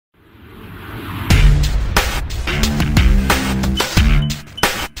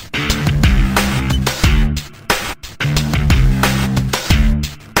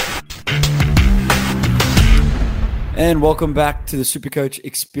And welcome back to the SuperCoach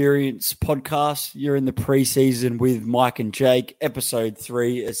Experience podcast. You're in the preseason with Mike and Jake, episode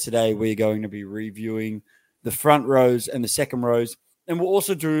 3. As today we're going to be reviewing the front rows and the second rows. And we'll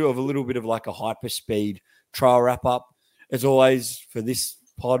also do a little bit of like a hyperspeed trial wrap-up. As always, for this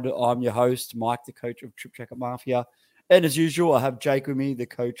pod, I'm your host, Mike, the coach of Trip Checker Mafia. And as usual, I have Jake with me, the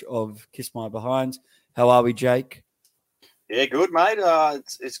coach of Kiss My Behinds. How are we, Jake? Yeah, good, mate.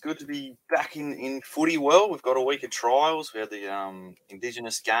 It's good to be back in footy world. We've got a week of trials. We had the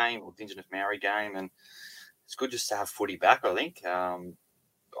Indigenous game, or Indigenous Maori game, and it's good just to have footy back, I think.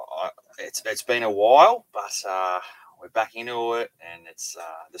 It's been a while, but we're back into it, and it's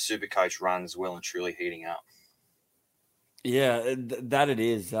the SuperCoach run's well and truly heating up. Yeah, that it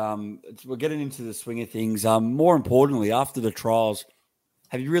is. We're getting into the swing of things. More importantly, after the trials,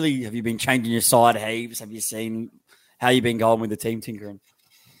 have you been changing your side heaps? Have you seen how you been going with the team tinkering?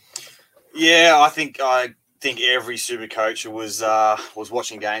 Yeah, I think every super coach was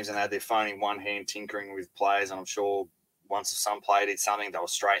watching games and had their phone in one hand tinkering with players, and I'm sure once some player did something, they were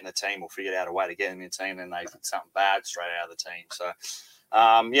straight in the team or figured out a way to get them in the team, and they did something bad straight out of the team. So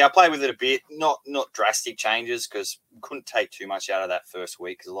I played with it a bit, not drastic changes because couldn't take too much out of that first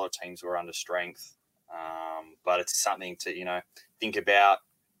week because a lot of teams were under strength. But it's something to think about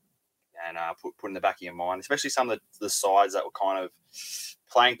and put in the back of your mind, especially some of the sides that were kind of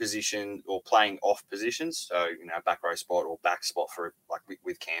playing position or playing off positions. So, back row spot or back spot for like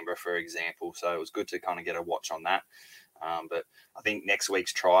with Canberra, for example. So it was good to kind of get a watch on that. But I think next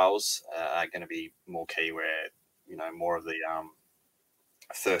week's trials are going to be more key where, more of the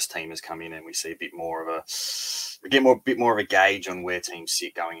first teamers come in and we see a bit more of bit more of a gauge on where teams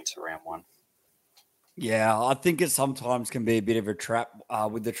sit going into round one. Yeah, I think it sometimes can be a bit of a trap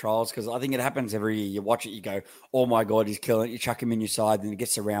with the trials because I think it happens every year. You watch it, you go, oh my God, he's killing it. You chuck him in your side and it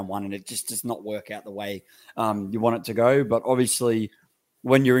gets to round one and it just does not work out the way you want it to go. But obviously,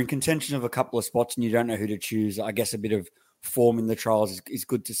 when you're in contention of a couple of spots and you don't know who to choose, I guess a bit of form in the trials is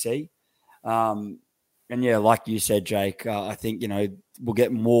good to see. And yeah, like you said, Jake, I think, we'll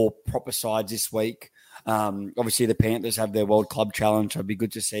get more proper sides this week. Obviously, the Panthers have their World Club Challenge. It'd be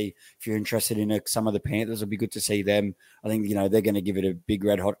good to see if you're interested in some of the Panthers. It'd be good to see them. I think they're going to give it a big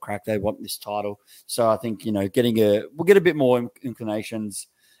red hot crack. They want this title, so I think we'll get a bit more inclinations.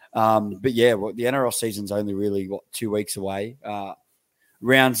 But yeah, the NRL season's only really 2 weeks away.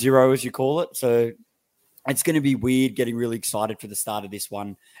 Round 0, as you call it. So it's going to be weird getting really excited for the start of this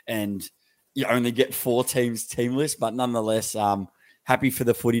one, and you only get 4 teams team list, but nonetheless, happy for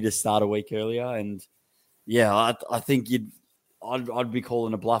the footy to start a week earlier. And yeah, I think I'd be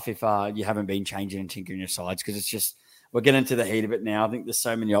calling a bluff if you haven't been changing and tinkering your sides because it's just we're getting into the heat of it now. I think there's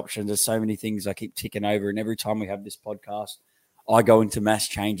so many options, there's so many things I keep ticking over, and every time we have this podcast, I go into mass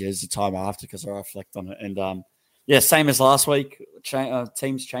changes the time after because I reflect on it. And same as last week,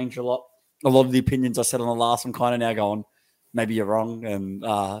 teams change a lot. A lot of the opinions I said on the last, I'm kind of now going, maybe you're wrong, and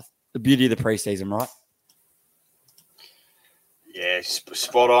the beauty of the preseason, right? Yeah,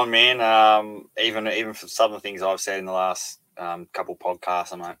 spot on, man. Even for some of the things I've said in the last couple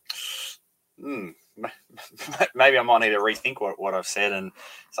podcasts, I'm like, maybe I might need to rethink what I've said and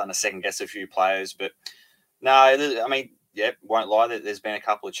starting to second guess a few players. But no, I mean, won't lie that there's been a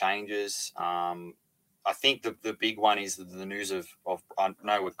couple of changes. I think the big one is the news of I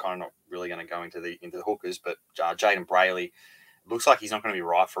know we're kind of not really going to go into the hookers, but Jaden Brayley. Looks like he's not going to be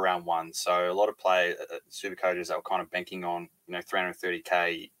right for round 1. So a lot of super coaches that were kind of banking on,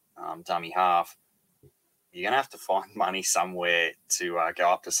 $330K dummy half. You're going to have to find money somewhere to go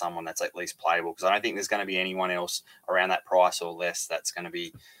up to someone that's at least playable because I don't think there's going to be anyone else around that price or less that's going to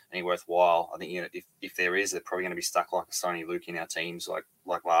be any worthwhile. I think if there is, they're probably going to be stuck like a Sonny Luke in our teams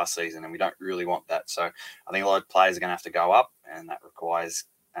like last season, and we don't really want that. So I think a lot of players are going to have to go up, and that requires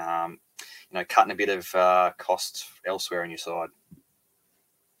cutting a bit of cost elsewhere in your side.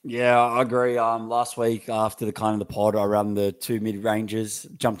 Yeah, I agree. Last week after the kind of the pod, I ran the 2 mid-rangers,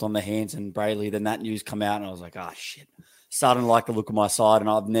 jumped on the hands and Brayley. Then that news come out and I was like, shit. Starting to like the look of my side. And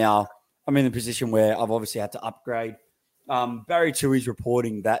I'm in the position where I've obviously had to upgrade. Barry Tui's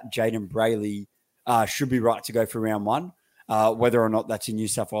reporting that Jaden Brayley should be right to go for round 1. Whether or not that's in New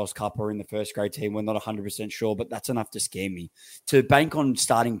South Wales Cup or in the first grade team, we're not 100% sure, but that's enough to scare me. To bank on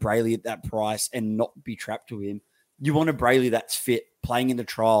starting Brayley at that price and not be trapped to him, you want a Brayley that's fit, playing in the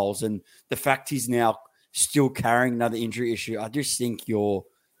trials, and the fact he's now still carrying another injury issue, I just think you're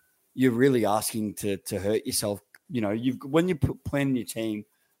really asking to hurt yourself. When you plan your team,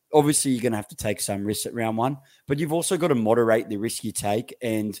 obviously you're going to have to take some risks at round 1, but you've also got to moderate the risk you take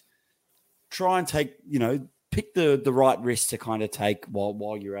and try and take, pick the right risk to kind of take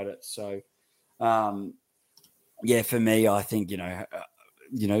while you're at it. So Yeah, for me, I think,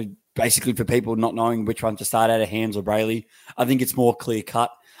 basically for people not knowing which one to start out of Hands or Brayley, I think it's more clear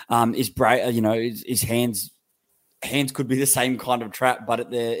cut. His hands could be the same kind of trap,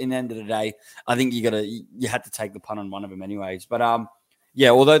 but in the end of the day, I think you had to take the punt on one of them anyways. But yeah,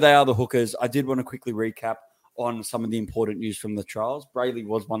 although they are the hookers, I did want to quickly recap on some of the important news from the trials. Brayley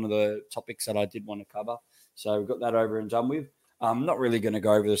was one of the topics that I did want to cover, so we've got that over and done with. I'm not really going to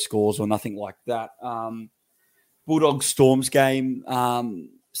go over the scores or nothing like that. Bulldogs Storms game.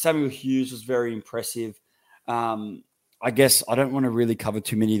 Samuel Hughes was very impressive. I guess I don't want to really cover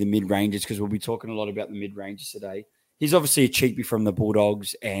too many of the mid-ranges because we'll be talking a lot about the mid-ranges today. He's obviously a cheapie from the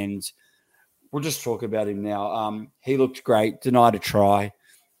Bulldogs, and we'll just talk about him now. He looked great, denied a try,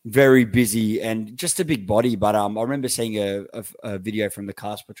 very busy, and just a big body. But I remember seeing a video from the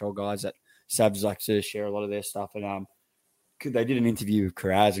Cast Patrol guys that Savs like to share a lot of their stuff, and they did an interview with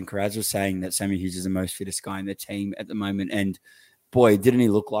Karaz, and Karaz was saying that Samuel Hughes is the most fittest guy in the team at the moment. And boy, didn't he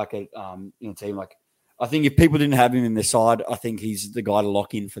look like it in a team. Like, I think if people didn't have him in their side, I think he's the guy to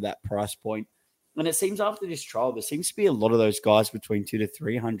lock in for that price point. And it seems after this trial, there seems to be a lot of those guys between 200 to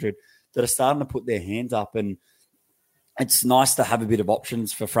 300 that are starting to put their hands up. And it's nice to have a bit of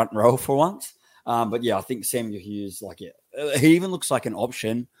options for front row for once. But yeah, I think Samuel Hughes, he even looks like an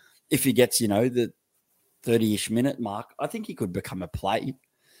option if he gets, the 30-ish minute mark. I think he could become a play.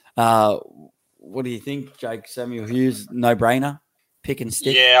 What do you think, Jake? Samuel Hughes, no-brainer, pick and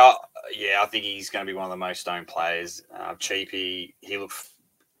stick? Yeah, I think he's going to be one of the most owned players. Cheapy, he looked,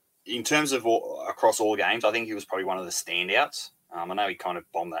 in terms of across all games, I think he was probably one of the standouts. I know he kind of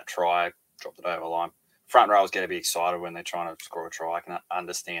bombed that try, dropped it over the line. Front row is going to be excited when they're trying to score a try. I can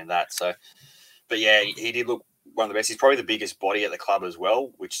understand that. So, but yeah, he did look one of the best. He's probably the biggest body at the club as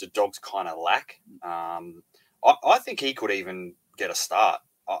well, which the Dogs kind of lack. I think he could even get a start.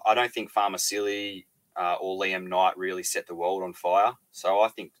 I don't think Farmasili or Liam Knight really set the world on fire. So I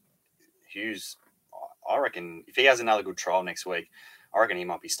think Hughes, I reckon if he has another good trial next week, I reckon he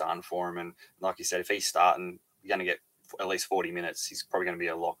might be starting for him. And like you said, if he's starting, you're going to get at least 40 minutes. He's probably going to be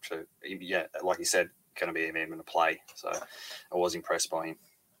a lock to, yeah, like you said, going to be even a play. So I was impressed by him.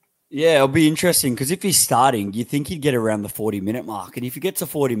 Yeah, it'll be interesting because if he's starting, you think he'd get around the 40-minute mark. And if he gets a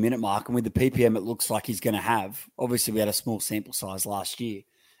 40-minute mark and with the PPM it looks like he's going to have, obviously we had a small sample size last year.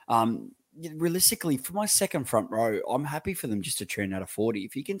 Realistically, for my second front row, I'm happy for them just to churn out a 40.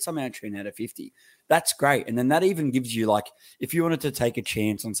 If you can somehow churn out a 50, that's great. And then that even gives you, if you wanted to take a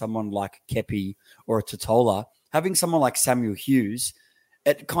chance on someone like Kepi or a Totola, having someone like Samuel Hughes,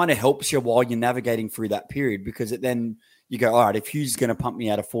 it kind of helps you while you're navigating through that period because then you go, all right, if Hughes is going to pump me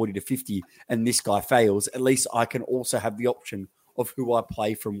out of 40 to 50 and this guy fails, at least I can also have the option of who I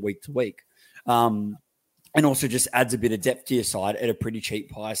play from week to week. And also just adds a bit of depth to your side at a pretty cheap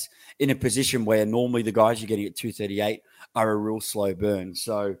price in a position where normally the guys you're getting at 238 are a real slow burn.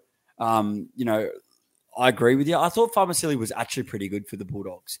 So, I agree with you. I thought Farmasili was actually pretty good for the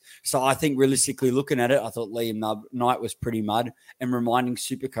Bulldogs. So I think realistically looking at it, I thought Liam Knight was pretty mud and reminding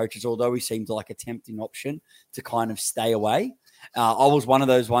super coaches, although he seemed like a tempting option to kind of stay away. I was one of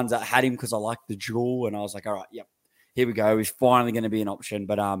those ones that had him because I liked the jewel and I was like, all right, yep, here we go. He's finally going to be an option.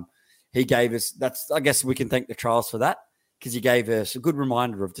 But he gave us, I guess we can thank the trials for that because he gave us a good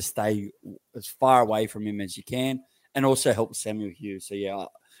reminder of to stay as far away from him as you can and also help Samuel Hughes. So yeah,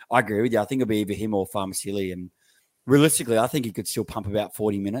 I agree with you. I think it'll be either him or Farmasili. And realistically, I think he could still pump about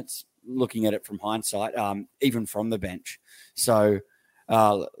 40 minutes looking at it from hindsight, even from the bench. So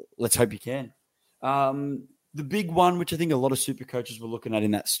let's hope he can. The big one, which I think a lot of super coaches were looking at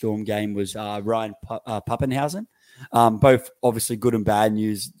in that Storm game was Ryan Pappenhausen. Both obviously good and bad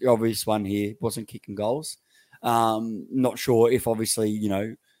news. The obvious one here wasn't kicking goals. Not sure if obviously,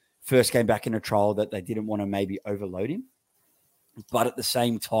 first came back in a trial that they didn't want to maybe overload him. But at the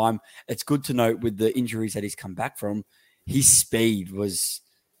same time, it's good to note with the injuries that he's come back from, his speed was,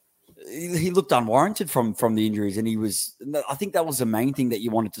 he looked unwarranted from the injuries. And I think that was the main thing that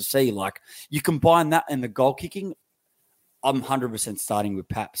you wanted to see. Like you combine that and the goal kicking, I'm 100% starting with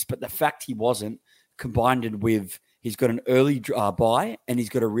Paps. But the fact he wasn't combined it with, he's got an early bye and he's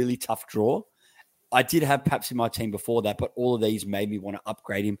got a really tough draw. I did have Paps in my team before that, but all of these made me want to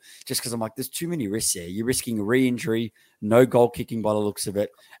upgrade him just because I'm like, there's too many risks there. You're risking a re-injury, no goal kicking by the looks of it,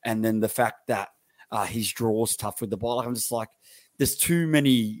 and then the fact that his draw's tough with the ball. I'm just like, there's too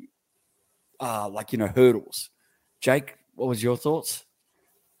many, hurdles. Jake, what was your thoughts?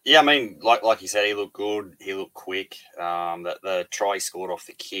 Yeah, I mean, like you said, he looked good. He looked quick. The try he scored off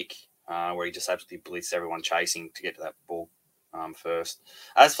the kick where he just absolutely blitzed everyone chasing to get to that ball first.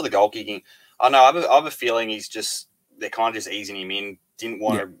 As for the goal kicking, I know I have a feeling they're kind of just easing him in. Didn't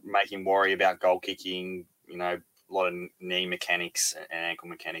want to make him worry about goal kicking, lot of knee mechanics and ankle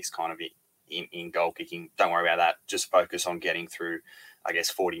mechanics kind of in goal kicking. Don't worry about that. Just focus on getting through, I guess,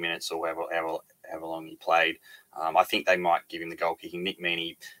 40 minutes or however long he played. I think they might give him the goal kicking. Nick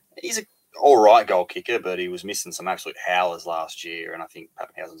Meaney, he's an all right goal kicker, but he was missing some absolute howlers last year, and I think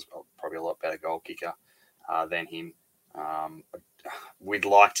Pappenhausen's probably a lot better goal kicker than him. We'd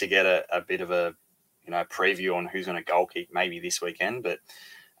like to get a bit of a preview on who's going to goal kick maybe this weekend, but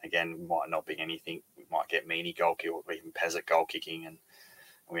again, might not be anything. We might get Meaney goal kick or even Pezzett goal kicking, and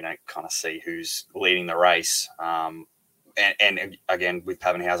we don't kind of see who's leading the race. And again, with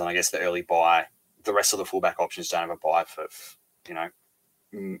Pappenhausen, I guess the early bye, the rest of the fullback options don't have a bye for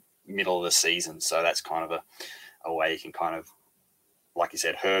middle of the season, so that's kind of a way you can kind of, like you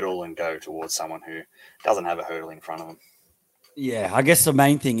said, hurdle and go towards someone who doesn't have a hurdle in front of them. Yeah, I guess the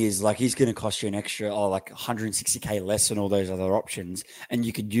main thing is like he's going to cost you an extra, like 160K less than all those other options, and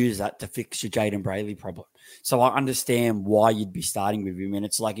you could use that to fix your Jaden Brayley problem. So I understand why you'd be starting with him, and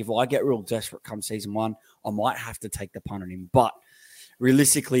it's like if I get real desperate come season one, I might have to take the punt on him. But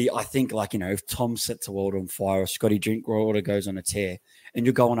realistically, I think if Tom sets the world on fire or Scotty Drinkwater goes on a tear, and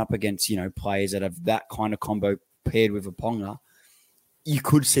you're going up against players that have that kind of combo paired with a Ponga, you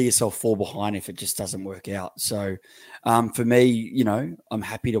could see yourself fall behind if it just doesn't work out. So for me, I'm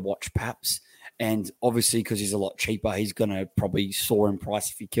happy to watch Paps. And obviously, because he's a lot cheaper, he's going to probably soar in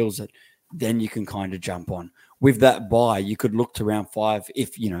price if he kills it. Then you can kind of jump on. With that buy, you could look to round 5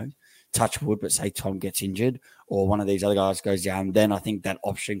 if, touch wood, but say Tom gets injured or one of these other guys goes down, then I think that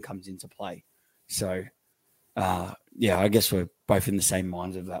option comes into play. So, I guess we're both in the same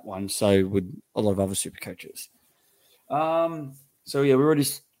minds of that one. So would a lot of other super coaches. So, we already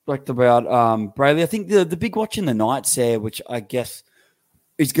spoke about Brayley. I think the big watch in the Knights there, which I guess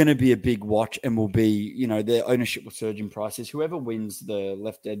is going to be a big watch and will be, their ownership will surge in prices. Whoever wins the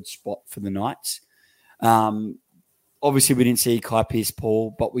left edge spot for the Knights. Obviously, we didn't see Kai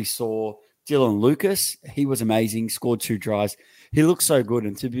Pearce-Paul, but we saw Dylan Lucas. He was amazing, scored 2 tries. He looks so good.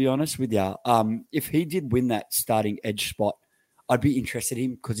 And to be honest with you, if he did win that starting edge spot, I'd be interested in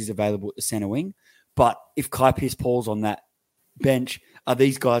him because he's available at the center wing. But if Kai Pearce-Paul's on that bench, are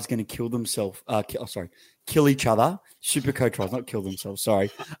these guys going to kill themselves? Kill each other. SuperCoach wise, not kill themselves. Sorry.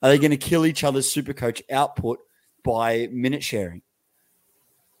 Are they going to kill each other's SuperCoach output by minute sharing?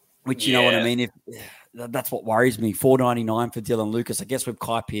 Which you know what I mean. If that's what worries me. $4.99 for Dylan Lucas. I guess with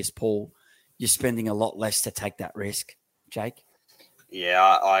Kai Pearce-Paul, you're spending a lot less to take that risk. Jake. Yeah,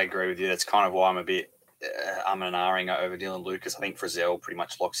 I agree with you. That's kind of why I'm a bit ahhing over Dylan Lucas. I think Frizzell pretty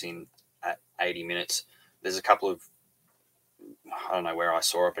much locks in at 80 minutes. There's a couple of, I don't know where I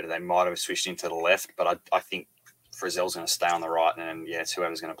saw it, but they might have switched into the left. But I think Frizzell's going to stay on the right, and it's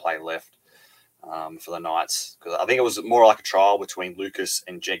whoever's going to play left for the Knights. Because I think it was more like a trial between Lucas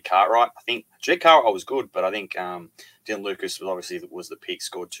and Jed Cartwright. I think Jed Cartwright was good, but I think Dylan Lucas was the pick,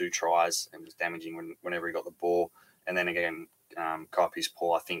 scored 2 tries and was damaging whenever he got the ball. And then again, Kai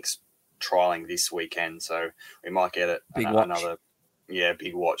Pearce-Paul, I think's trialing this weekend, so we might get another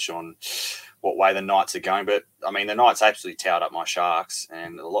big watch on what way the Knights are going. But I mean, the Knights absolutely towed up my Sharks,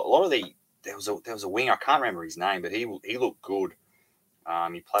 and a lot of there was a winger, I can't remember his name, but he looked good.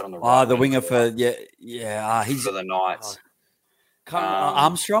 He played on the right. The winger he's for the Knights.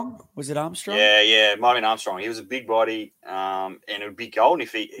 Armstrong, was it Armstrong? Yeah, it might have been Armstrong. He was a big body, and it would be golden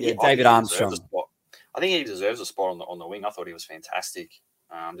if David Armstrong. I think he deserves a spot on the wing. I thought he was fantastic.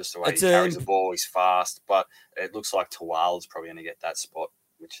 Just the way he carries the ball, he's fast, but it looks like Tawal's probably going to get that spot,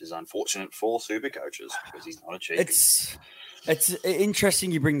 which is unfortunate for super coaches because he's not a cheapie. It's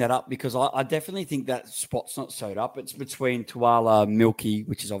interesting you bring that up because I definitely think that spot's not sewed up. It's between Tuala, Milky,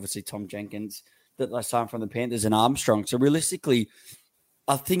 which is obviously Tom Jenkins, that they signed from the Panthers, and Armstrong. So realistically,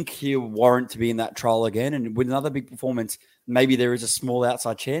 I think he'll warrant to be in that trial again. And with another big performance, maybe there is a small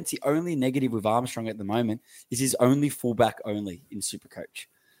outside chance. The only negative with Armstrong at the moment is he's only fullback only in SuperCoach.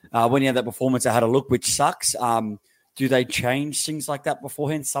 When he had that performance, I had a look, which sucks. Do they change things like that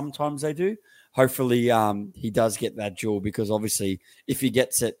beforehand? Sometimes they do. Hopefully he does get that duel because obviously if he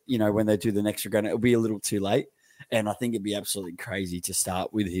gets it, when they do the next run, it'll be a little too late. And I think it'd be absolutely crazy to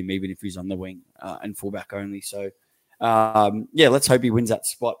start with him, even if he's on the wing and fullback only. So, let's hope he wins that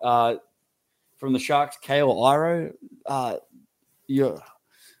spot. From the Sharks, Kale Iro, what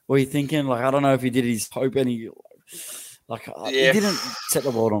are you thinking? Like, I don't know if he did his hope and he didn't set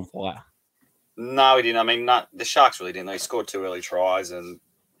the world on fire. No, he didn't. I mean, the Sharks really didn't. They scored 2 early tries, and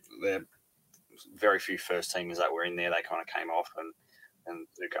there very few first teamers that were in there. They kind of came off, and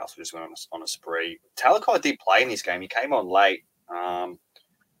Newcastle just went on a spree. Talakai did play in this game. He came on late.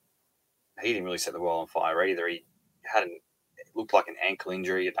 He didn't really set the world on fire either. It looked like an ankle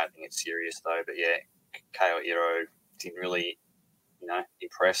injury. I don't think it's serious though. But yeah, Ko Iro didn't really,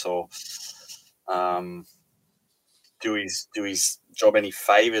 impress or do his job any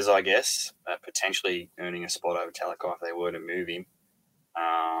favors, I guess. Potentially earning a spot over Talakai if they were to move him.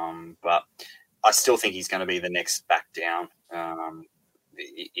 But I still think he's going to be the next back down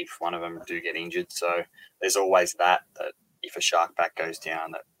if one of them do get injured. So there's always that if a shark back goes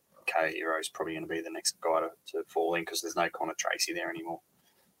down, that Ko Iro is probably going to be the next guy to fall in because there's no Connor Tracy there anymore.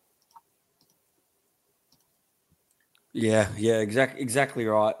 Yeah, exactly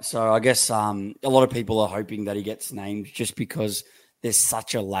right. So I guess a lot of people are hoping that he gets named just because there's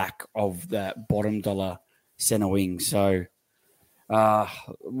such a lack of that bottom dollar center wing. So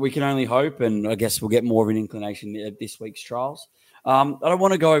we can only hope, and I guess we'll get more of an inclination at this week's trials. I don't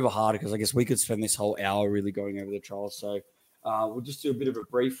want to go over harder because I guess we could spend this whole hour really going over the trials. So we'll just do a bit of a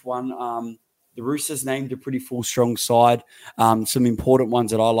brief one. The Roosters named a pretty full, strong side. Some important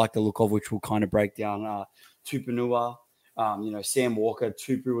ones that I like the look of, which we'll kind of break down. Tupanua, Sam Walker.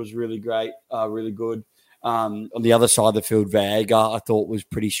 Tupu was really great, really good. On the other side of the field, Viega, I thought was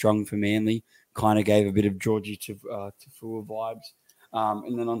pretty strong for Manly. Kind of gave a bit of Georgie Tafua vibes.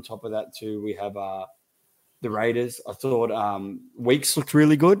 And then on top of that, too, we have the Raiders. I thought Weeks looked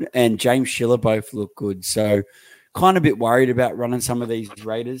really good and James Schiller both looked good. So kind of a bit worried about running some of these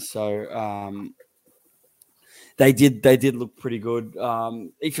Raiders. So they did look pretty good.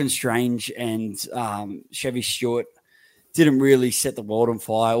 Ethan Strange and Chevy Stewart didn't really set the world on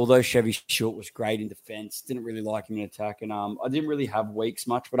fire, although Chevy Stewart was great in defense. Didn't really like him in attack. And I didn't really have Weeks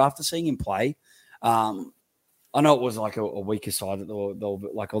much, but after seeing him play, I know it was like a weaker side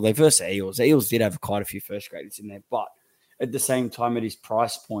that they versus Eels. The Eels did have quite a few first graders in there, but at the same time, at his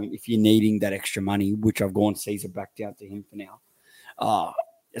price point, if you're needing that extra money, which I've gone Caesar back down to him for now,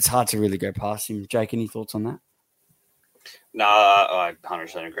 it's hard to really go past him. Jake, any thoughts on that? No, I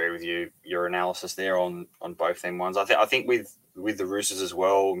 100% agree with you. Your analysis there on both them ones. I think with the Roosters as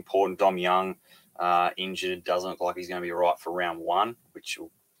well, important Dom Young injured, doesn't look like he's going to be right for round one, which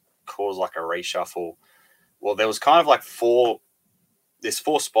will cause like a reshuffle. Well, there was kind of like there's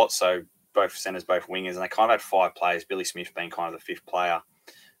four spots, so both centers, both wingers, and they kind of had five players, Billy Smith being kind of the fifth player,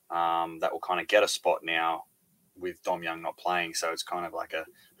 that will kind of get a spot now with Dom Young not playing. So it's kind of like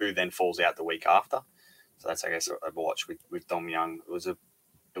who then falls out the week after. So that's, I guess, a watch with Dom Young. It was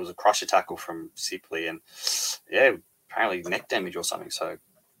a crusher tackle from Sipley, and yeah, apparently neck damage or something. So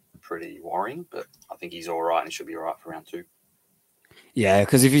pretty worrying, but I think he's all right and should be all right for round two. Yeah,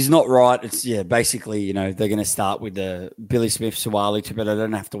 because if he's not right, it's basically they're going to start with the Billy Smith, Suwali, but I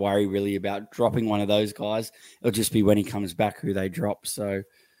don't have to worry really about dropping one of those guys. It'll just be when he comes back who they drop. So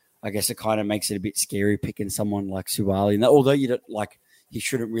I guess it kind of makes it a bit scary picking someone like Suwali. And although you don't he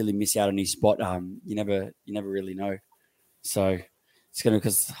shouldn't really miss out on his spot. You never really know. So it's going to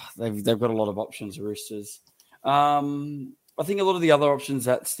because they've got a lot of options. Roosters. I think a lot of the other options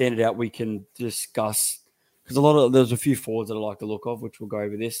that stand out we can discuss. Because there's a few forwards that I like the look of, which we'll go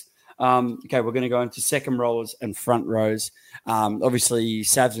over this. Okay, we're going to go into second rows and front rows. Obviously,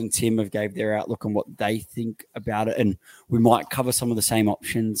 Savs and Tim have gave their outlook on what they think about it, and we might cover some of the same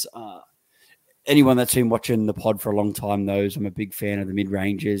options. Anyone that's been watching the pod for a long time knows I'm a big fan of the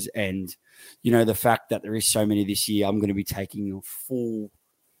mid-ranges, and the fact that there is so many this year, I'm going to be taking a full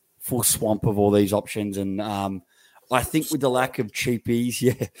swamp of all these options, and I think with the lack of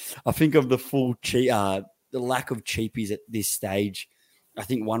cheapies, I think of the lack of cheapies at this stage, I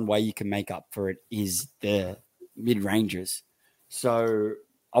think one way you can make up for it is the mid-rangers. So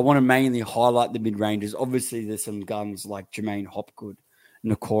I want to mainly highlight the mid-rangers. Obviously, there's some guns like Jermaine Hopgood,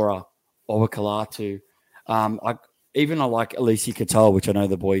 Nakora, Owakalatu. I like Elise Katoa, which I know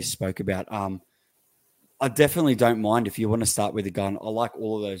the boys spoke about. I definitely don't mind if you want to start with a gun. I like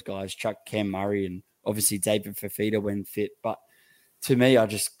all of those guys, Chuck, Cam Murray, and obviously David Fafita when fit. But to me, I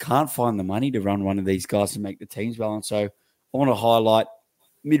just can't find the money to run one of these guys to make the teams balance. So I want to highlight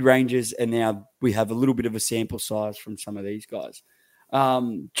mid-ranges, and now we have a little bit of a sample size from some of these guys.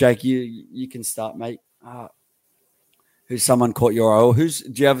 Jake, you can start, mate. Who's someone caught your eye?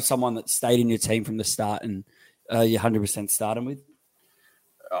 Do you have someone that stayed in your team from the start and you 100% starting with?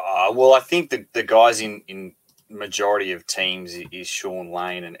 Well, I think the guys in majority of teams is Sean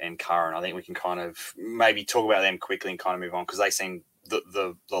Lane and Curran. I think we can kind of maybe talk about them quickly and kind of move on because they seem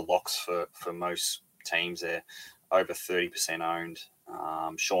the locks for most teams. They're over 30% owned.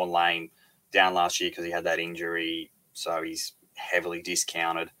 Sean Lane down last year because he had that injury, so he's heavily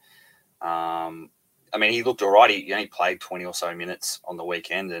discounted. He looked all right. He only played 20 or so minutes on the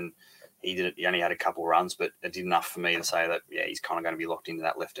weekend, and he only had a couple runs, but it did enough for me to say that, he's kind of going to be locked into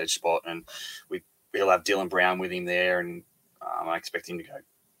that left edge spot. And we'll have Dylan Brown with him there, and I expect him to go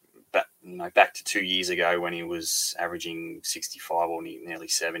back to 2 years ago when he was averaging 65 or nearly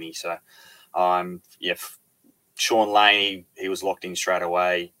 70. So, Sean Lane, he was locked in straight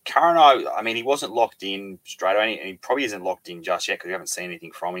away. Curran, I mean, he wasn't locked in straight away, and he probably isn't locked in just yet because we haven't seen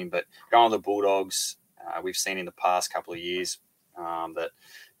anything from him. But going on the Bulldogs, we've seen in the past couple of years that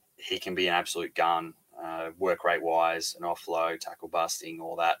he can be an absolute gun, work rate wise, an offload, tackle busting,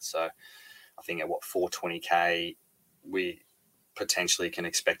 all that. So I think at 420K, we potentially can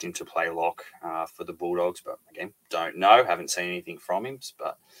expect him to play lock for the Bulldogs. But again, don't know, haven't seen anything from him.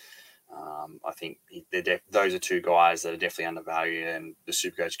 But I think those are two guys that are definitely undervalued, and the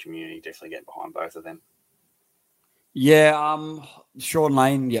SuperCoach community definitely get behind both of them. Yeah, Sean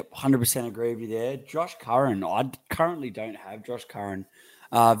Lane, 100% agree with you there. Josh Curran, I currently don't have Josh Curran.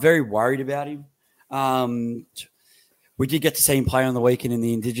 Very worried about him. We did get to see him play on the weekend in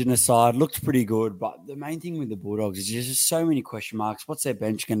the Indigenous side. Looked pretty good, but the main thing with the Bulldogs is there's just so many question marks. What's their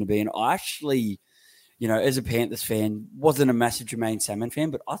bench going to be? And I actually, as a Panthers fan, wasn't a massive Jermaine Salmon fan,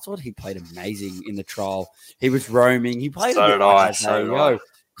 but I thought he played amazing in the trial. He was roaming. He played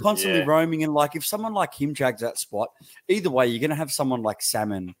constantly roaming. And if someone like him drags that spot, either way, you're going to have someone like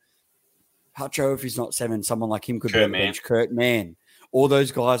Salmon. Hutcho, if he's not Salmon, someone like him could be on the bench. Kurt Mann. All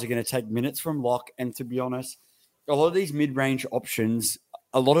those guys are going to take minutes from lock. And to be honest, a lot of these mid-range options,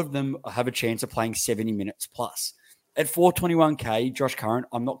 a lot of them have a chance of playing 70 minutes plus. At 421K, Josh Curran,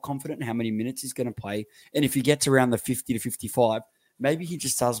 I'm not confident in how many minutes he's going to play. And if he gets around the 50 to 55, maybe he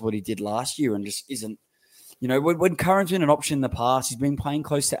just does what he did last year and just isn't. When Curran's been an option in the past, he's been playing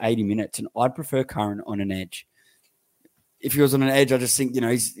close to 80 minutes, and I'd prefer Curran on an edge. If he was on an edge, I just think,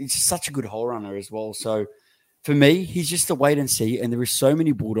 he's such a good hole runner as well. So for me, he's just a wait and see. And there is so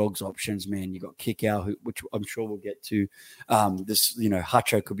many Bulldogs options, man. You got Kickout, which I'm sure we'll get to.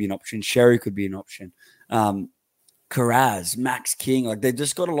 Hutcho could be an option. Sherry could be an option. Karaz, Max King, they've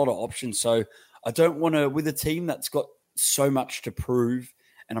just got a lot of options. So I don't want to, with a team that's got so much to prove,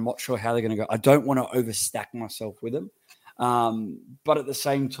 and I'm not sure how they're going to go, I don't want to overstack myself with them. But at the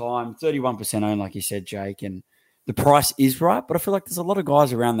same time, 31% owned, like you said, Jake, and the price is right, but I feel like there's a lot of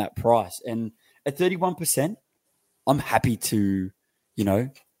guys around that price. And at 31%, I'm happy to,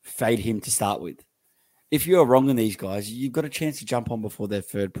 fade him to start with. If you're wrong on these guys, you've got a chance to jump on before their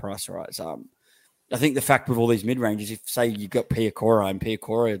third price rise. I think the fact with all these mid-ranges, if, say, you've got Piakora and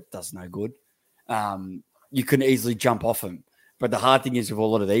Piakora does no good, you can easily jump off him. But the hard thing is with a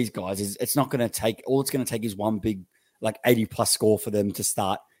lot of these guys is it's not going to take – all it's going to take is one big, 80-plus score for them to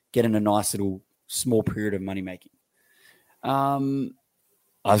start getting a nice little small period of money-making.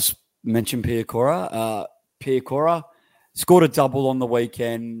 I've mentioned Piakora. Piakora scored a double on the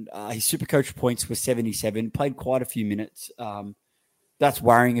weekend. His SuperCoach points were 77, played quite a few minutes. That's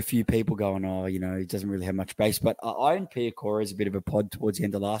worrying a few people going, he doesn't really have much base. But I owned Piakora as a bit of a pod towards the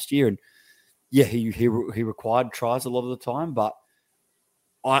end of last year. And, he required tries a lot of the time. But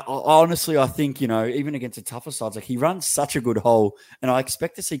I honestly, I think, even against the tougher sides, he runs such a good hole. And I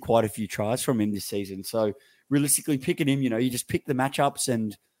expect to see quite a few tries from him this season. So, realistically, picking him, you just pick the matchups.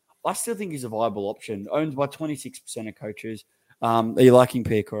 And I still think he's a viable option. Owned by 26% of coaches. Are you liking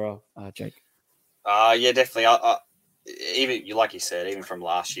Piakora, Jake? Yeah, definitely. Even like you said, even from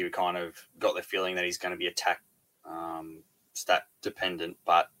last year, we kind of got the feeling that he's going to be attack stat dependent,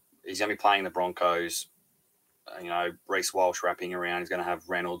 but he's going to be playing the Broncos. Reece Walsh wrapping around. He's going to have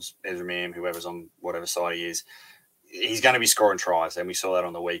Reynolds, Ezra Mam, whoever's on whatever side he is. He's going to be scoring tries, and we saw that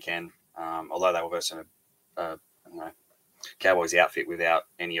on the weekend. Although they were versus a Cowboys outfit without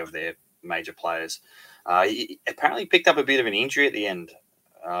any of their major players. He apparently picked up a bit of an injury at the end.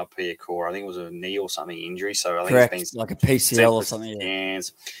 Piakora, I think it was a knee or something injury. So I think correct, it's been like a PCL or something.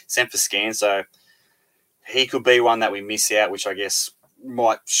 Sent for scans. So he could be one that we miss out, which I guess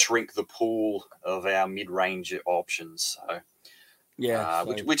might shrink the pool of our mid-range options. So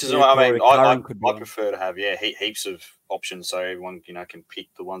which is what I prefer to have. Heaps of options, so everyone can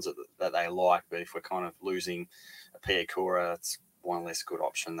pick the ones that they like. But if we're kind of losing a Piakora, it's one less good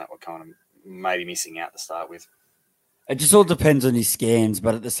option that we're kind of maybe missing out to start with. It just all depends on his scans,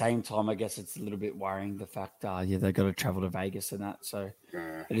 but at the same time, I guess it's a little bit worrying, the fact, they've got to travel to Vegas and that, so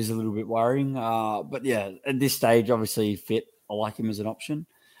it is a little bit worrying. But at this stage, obviously fit. I like him as an option.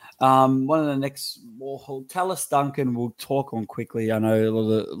 One of the next, Tallis Duncan, we'll talk on quickly. I know a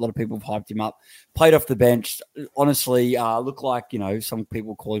lot of people have hyped him up. Played off the bench. Honestly, looked like, some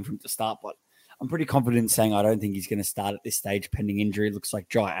people calling for him to start, but I'm pretty confident in saying I don't think he's going to start at this stage pending injury. Looks like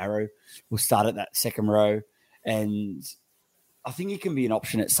Jai Arrow will start at that second row. And I think he can be an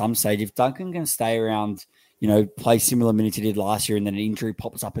option at some stage. If Duncan can stay around, play similar minutes he did last year and then an injury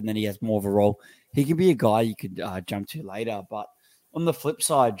pops up and then he has more of a role, he can be a guy you could jump to later. But on the flip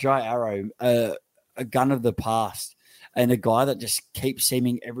side, Jai Arrow, a gun of the past, and a guy that just keeps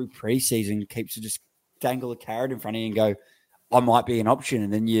seeming every preseason keeps to just dangle a carrot in front of you and go, I might be an option.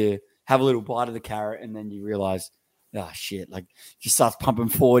 And then you have a little bite of the carrot and then you realize, oh, shit, like just starts pumping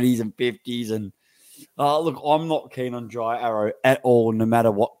 40s and 50s. And look, I'm not keen on Jai Arrow at all, no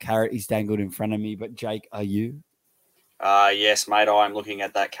matter what carrot he's dangled in front of me. But Jake, are you? Yes, mate, I'm looking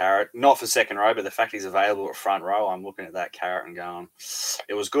at that carrot. Not for second row, but the fact he's available at front row, I'm looking at that carrot and going,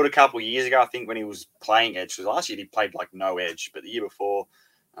 it was good a couple of years ago, I think, when he was playing edge. Because last year he played like no edge, but the year before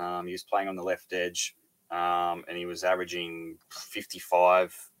he was playing on the left edge and he was averaging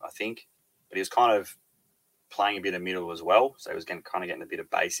 55, I think. But he was kind of playing a bit of middle as well, so he was kind of getting a bit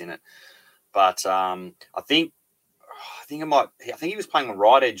of base in it. But I think he was playing on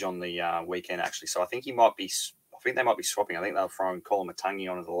right edge on the weekend, actually. So I think they might be swapping. I think they'll throw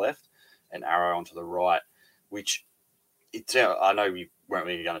Kolomatangi onto the left and Arrow onto the right, which I know we weren't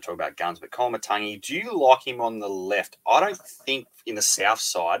really going to talk about guns, but Kolomatangi, do you like him on the left? I don't think in the south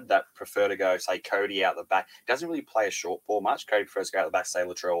side that prefer to go, say, Cody out the back. Doesn't really play a short ball much. Cody prefers to go out the back, say,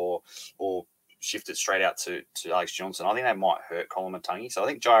 Latrell or shift it straight out to Alex Johnson. I think that might hurt Kolomatangi. So I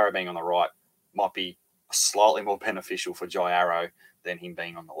think Jai Arrow being on the right might be slightly more beneficial for Jai Arrow than him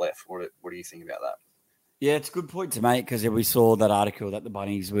being on the left. What do you think about that? Yeah, it's a good point to make because we saw that article that the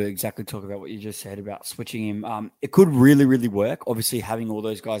Bunnies were exactly talking about what you just said about switching him. It could really, really work, obviously having all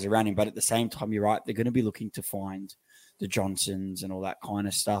those guys around him. But at the same time, you're right, they're going to be looking to find the Johnsons and all that kind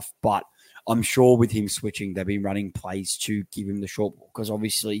of stuff. But I'm sure with him switching, they've been running plays to give him the short ball because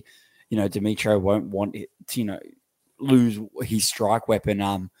obviously, Demetrio won't want it to, lose his strike weapon.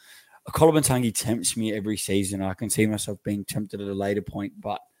 Kolomatangi tempts me every season. I can see myself being tempted at a later point,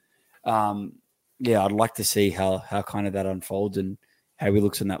 but yeah, I'd like to see how kind of that unfolds and how he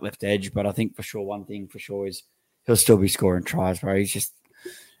looks on that left edge. But I think for sure, one thing for sure is he'll still be scoring tries, bro. He's just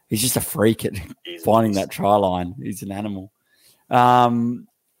a freak at finding that try line. He's an animal.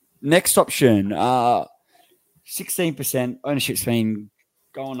 Next option, 16% ownership's been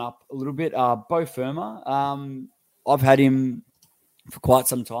going up a little bit. Bo Firma. I've had him for quite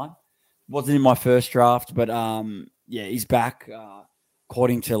some time. Wasn't in my first draft, but yeah, he's back.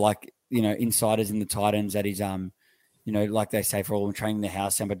 According to insiders in the Titans, that he's like they say, for all training the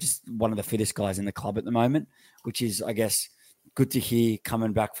house down, but just one of the fittest guys in the club at the moment, which is, I guess, good to hear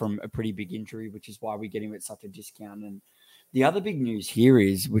coming back from a pretty big injury, which is why we get him at such a discount. And the other big news here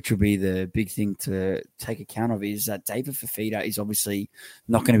is, which will be the big thing to take account of, is that David Fifita is obviously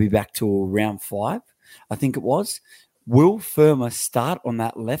not going to be back till round 5, I think it was. Will Firma start on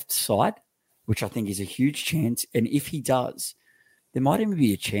that left side, which I think is a huge chance. And if he does, there might even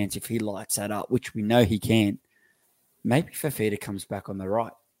be a chance if he lights that up, which we know he can. Maybe Fifita comes back on the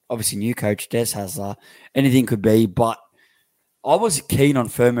right. Obviously, new coach, Des Hasler, anything could be. But I was keen on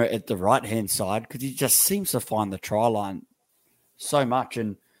Firma at the right-hand side because he just seems to find the try line so much.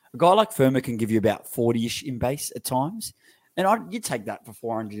 And a guy like Firma can give you about 40-ish in base at times. And you'd take that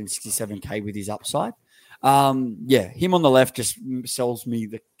for 467K with his upside. Yeah, him on the left just sells me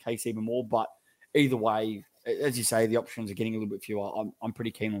the case even more. But either way, as you say, the options are getting a little bit fewer. I'm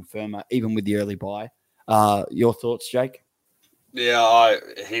pretty keen on Firma, even with the early buy. Your thoughts, Jake? Yeah,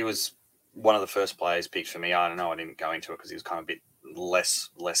 he was one of the first players picked for me. I don't know, I didn't go into it because he was kind of a bit less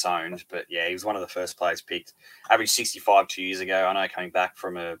owned. But yeah, he was one of the first players picked. Averaged 65 2 years ago. I know coming back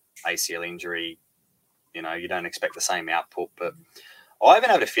from a ACL injury, you don't expect the same output. But I even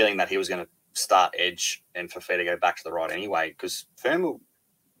had a feeling that he was going to start edge and Fifita to go back to the right anyway, because Firma,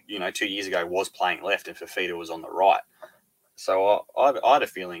 2 years ago was playing left and Fifita was on the right. So I had a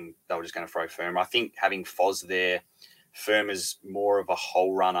feeling they were just going to throw Firma. I think having Foz there, Firma's more of a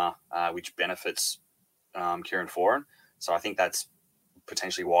hole runner, which benefits Kieran Foran. So I think that's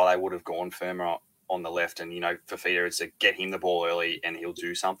potentially why they would have gone Firma on the left. And, Fifita is to get him the ball early and he'll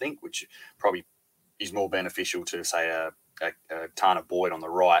do something, which probably is more beneficial to, say, a Tana Boyd on the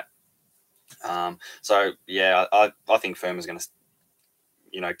right. So, yeah, I think Firma's going to,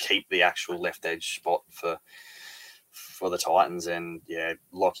 keep the actual left edge spot for the Titans and, yeah,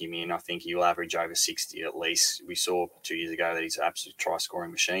 lock him in. I think he'll average over 60 at least. We saw 2 years ago that he's an absolute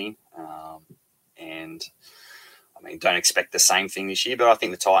try-scoring machine. And, I mean, don't expect the same thing this year, but I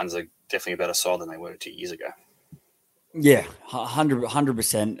think the Titans are definitely a better side than they were 2 years ago. Yeah,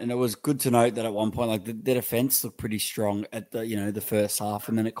 100%. And it was good to note that at one point, the defense looked pretty strong at the first half,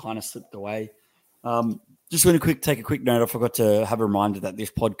 and then it kind of slipped away. Just want to take a quick note. I forgot to have a reminder that this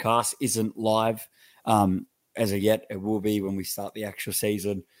podcast isn't live as of yet. It will be when we start the actual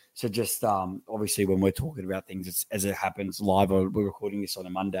season. So just obviously when we're talking about things as it happens live, we're recording this on a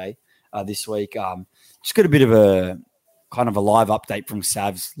Monday this week. Just got a bit of a kind of a live update from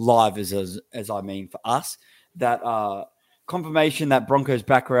Savs, live as I mean for us, that confirmation that Broncos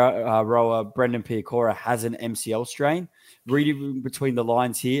back rower Brendan Piacora has an MCL strain. Reading between the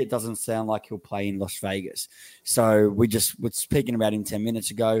lines here, it doesn't sound like he'll play in Las Vegas. So we just were speaking about him 10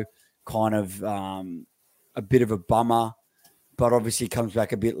 minutes ago, kind of a bit of a bummer, but obviously comes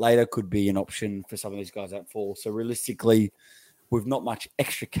back a bit later, could be an option for some of these guys that fall. So realistically, with not much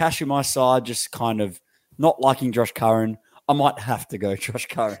extra cash in my side, just kind of not liking Josh Curran, I might have to go Josh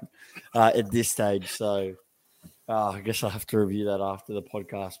Curran at this stage. So I guess I'll have to review that after the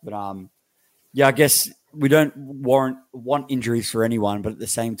podcast. But yeah, I guess we don't want injuries for anyone, but at the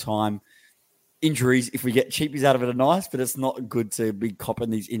same time, injuries, if we get cheapies out of it, are nice, but it's not good to be copping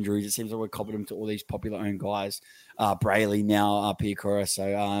these injuries. It seems like we're copping them to all these popular owned guys. Brayley now, Piacora.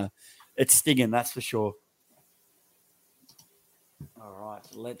 So it's stinging, that's for sure. All right,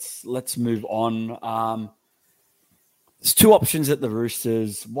 let's move on. There's two options at the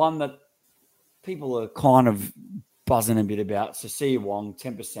Roosters. One that people are kind of buzzing a bit about. So Sia Wong,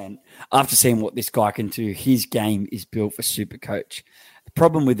 10%. After seeing what this guy can do, his game is built for SuperCoach. The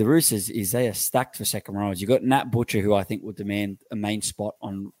problem with the Roosters is they are stacked for second rows. You've got Nat Butcher, who I think will demand a main spot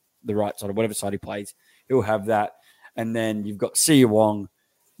on the right side, or whatever side he plays. He'll have that. And then you've got Sia Wong.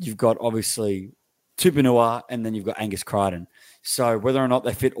 You've got, obviously, Tupanua, and then you've got Angus Crichton. So whether or not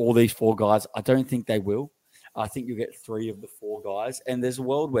they fit all these four guys, I don't think they will. I think you'll get three of the four guys. And there's a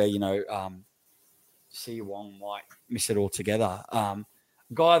world where, Sia Wong might miss it altogether. A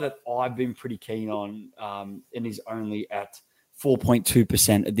guy that I've been pretty keen on and is only at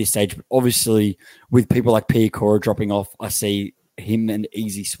 4.2% at this stage. But obviously, with people like Piacora dropping off, I see him an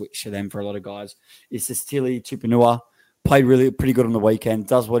easy switch to them for a lot of guys. It's this Tilly Tupanua. Played really pretty good on the weekend,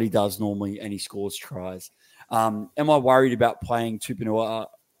 does what he does normally, and he scores tries. Am I worried about playing Tupanua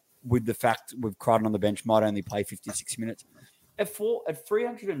with the fact with Crichton on the bench might only play 56 minutes? At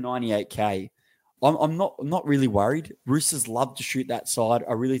 398K, I'm not really worried. Roosters love to shoot that side.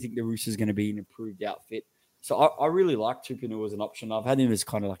 I really think the Roosters going to be an improved outfit. So I really like Tupanua as an option. I've had him as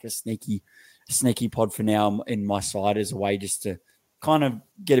kind of like a sneaky pod for now in my side as a way just to kind of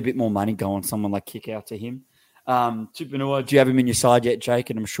get a bit more money going. Someone like kick out to him. Tupanua, do you have him in your side yet,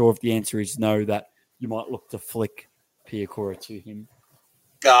 Jake? And I'm sure if the answer is no, that you might look to flick Piacora to him.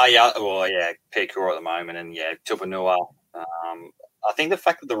 Yeah, Piacora at the moment, and Tupanua. I think the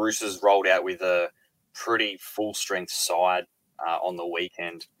fact that the Roosters rolled out with a pretty full strength side on the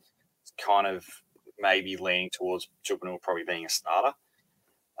weekend is kind of maybe leaning towards Tupanua probably being a starter.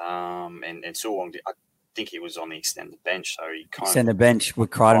 And Suwong, I think he was on the extended bench, so he kind extended bench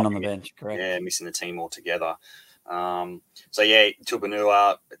with Crichton on the bench, correct? Yeah, missing the team altogether. Tupanua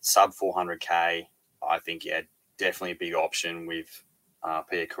at sub 400K, I think definitely a big option with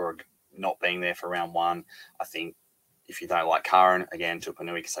Piacora not being there for round one. I think if you don't like Curran, again,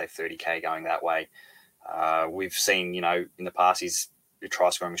 Tupanua, you can say 30K going that way. We've seen, in the past, his try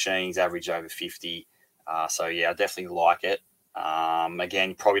scoring machines average over 50. I definitely like it.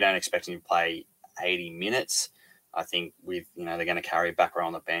 Again, probably don't expect him to play 80 minutes. I think with, they're going to carry a back row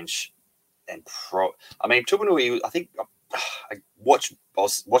on the bench. And Tupanua, I think I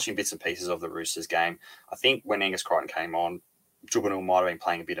was watching bits and pieces of the Roosters game. I think when Angus Crichton came on, Tupanua might have been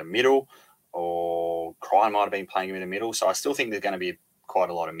playing a bit of middle, or Crichton might have been playing a bit of middle. So I still think there's going to be quite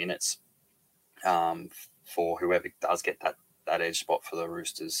a lot of minutes for whoever does get that edge spot for the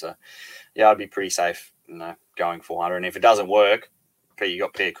Roosters. So, I'd be pretty safe, going 400. And if it doesn't work, you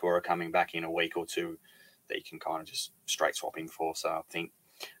got Piacora coming back in a week or two that you can kind of just straight swapping for. So I think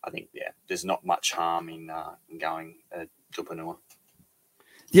there's not much harm in going Tupanua.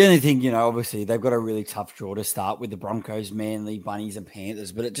 The only thing, obviously they've got a really tough draw to start with the Broncos, Manly, Bunnies and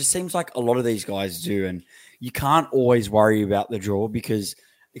Panthers, but it just seems like a lot of these guys do. And you can't always worry about the draw because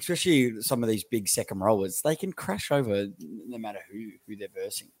especially some of these big second rowers, they can crash over no matter who they're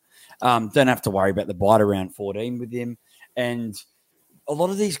versing. Don't have to worry about the bite around 14 with them. And a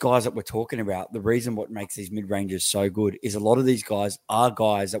lot of these guys that we're talking about, the reason what makes these mid-rangers so good is a lot of these guys are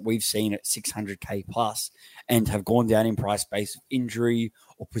guys that we've seen at 600K plus and have gone down in price based on injury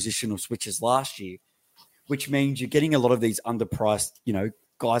or positional switches last year, which means you're getting a lot of these underpriced,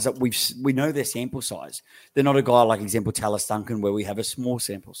 guys that we know their sample size. They're not a guy like example Talis Duncan where we have a small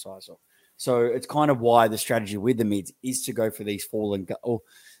sample size of. So it's kind of why the strategy with the mids is to go for these fallen, or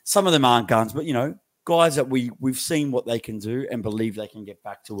some of them aren't guns, but guys that we've seen what they can do and believe they can get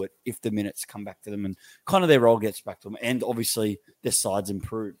back to it if the minutes come back to them and kind of their role gets back to them. And obviously their side's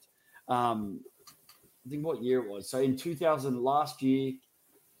improved. I think what year it was. So in 2000, last year,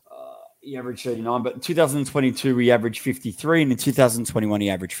 he averaged 39, but in 2022, he averaged 53, and in 2021, he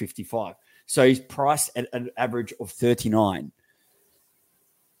averaged 55. So he's priced at an average of 39.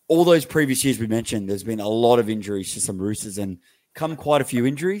 All those previous years we mentioned, there's been a lot of injuries to some Roosters, and come quite a few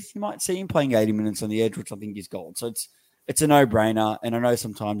injuries, you might see him playing 80 minutes on the edge, which I think is gold. So it's a no-brainer. And I know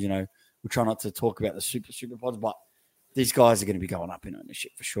sometimes, we try not to talk about the super pods, but these guys are going to be going up in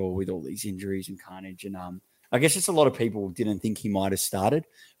ownership for sure with all these injuries and carnage. And I guess just a lot of people didn't think he might have started.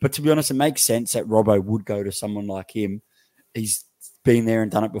 But to be honest, it makes sense that Robbo would go to someone like him. He's been there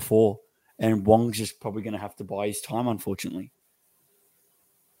and done it before. And Wong's just probably going to have to buy his time, unfortunately.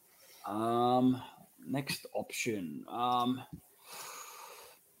 Next option.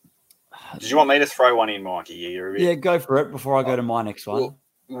 Did you want me to throw one in, Mikey? Yeah, go for it before I go to my next one.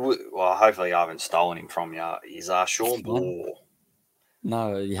 Well, hopefully I haven't stolen him from you. Is Sean Bloor.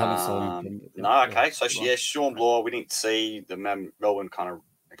 No, you haven't stolen him. No, okay. So, Sean Bloor, we didn't see the Melbourne kind of,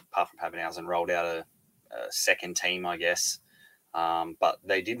 apart from Pappenhausen, rolled out a second team, I guess. But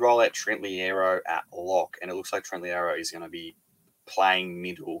they did roll out Trent Liero at lock, and it looks like Trent Liero is going to be playing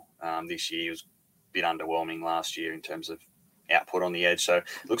middle this year. He was a bit underwhelming last year in terms of output on the edge. So,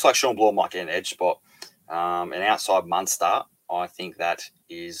 it looks like Sean Bloor might get an edge spot. And outside Munster, I think that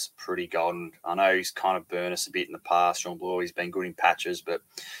is pretty golden. I know he's kind of burned us a bit in the past, Sean Bloor. He's been good in patches, but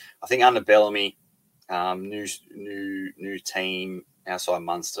I think under Bellamy, new team outside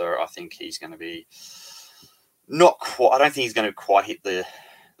Munster, I think he's going to be not quite. I don't think he's going to quite hit the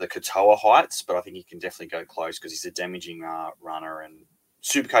Katoa heights, but I think he can definitely go close because he's a damaging runner and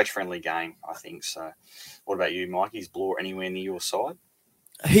SuperCoach friendly game, I think. So, what about you, Mike? Is Bloor anywhere near your side?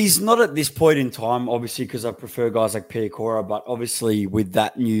 He's not at this point in time, obviously, because I prefer guys like Piakora, but obviously with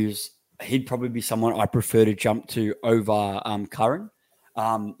that news, he'd probably be someone I prefer to jump to over Curran,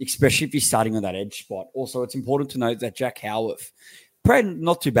 especially if he's starting on that edge spot. Also, it's important to note that Jack Howarth played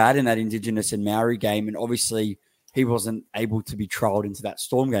not too bad in that Indigenous and Maori game, and obviously he wasn't able to be trialled into that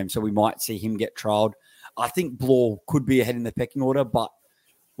Storm game, so we might see him get trialled. I think Bloor could be ahead in the pecking order, but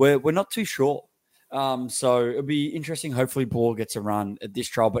we're not too sure. So it'll be interesting. Hopefully Bloor gets a run at this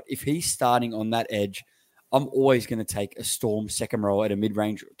trial. But if he's starting on that edge, I'm always going to take a Storm second row at a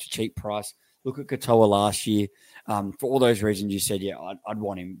mid-range to cheap price. Look at Katoa last year. For all those reasons you said, yeah, I'd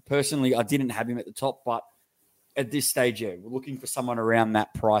want him. Personally, I didn't have him at the top, but at this stage, yeah, we're looking for someone around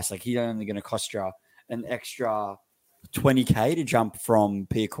that price. Like he's only going to cost you an extra $20K to jump from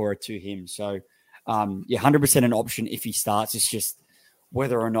Piakora to him. So, 100% an option if he starts. It's just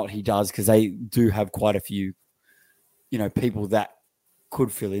whether or not he does, because they do have quite a few, people that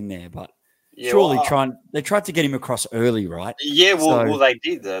could fill in there. But surely they tried to get him across early, right? Yeah, well they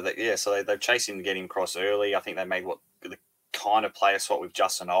did. So they've chased him to get him across early. I think they made the kind of player swap with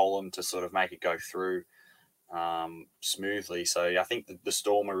Justin Olam to sort of make it go through smoothly. So I think the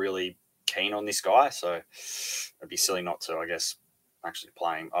Storm are really keen on this guy. So it'd be silly not to, I guess, actually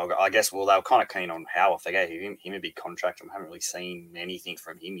playing. I guess, they were kind of keen on Howarth. They gave him a big contract. I haven't really seen anything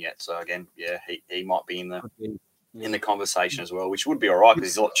from him yet. So again, yeah, he might be in the conversation as well, which would be all right because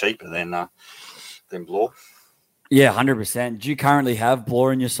he's a lot cheaper than Bloor. Yeah, 100%. Do you currently have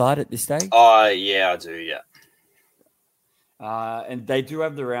Bloor on your side at this stage? Yeah, I do. Yeah. And they do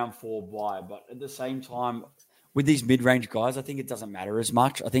have the round 4 bye, but at the same time, with these mid-range guys, I think it doesn't matter as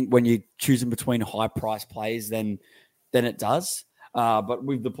much. I think when you're choosing between high-price players, then it does. But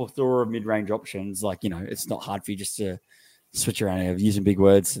with the plethora of mid-range options, it's not hard for you just to switch around. I'm using big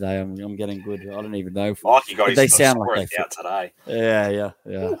words today. I'm getting good. I don't even know. They sound like they out today. Yeah.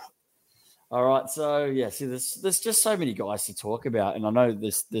 Ooh. All right. So, see, there's just so many guys to talk about. And I know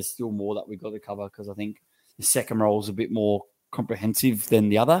there's still more that we've got to cover because I think the second role is a bit more comprehensive than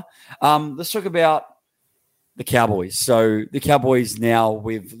the other. Let's talk about the Cowboys. So the Cowboys now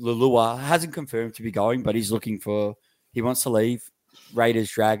with Lulua hasn't confirmed to be going, but he wants to leave. Raiders,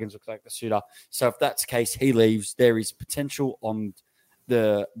 Dragons looks like the suitor. So if that's the case, he leaves. There is potential on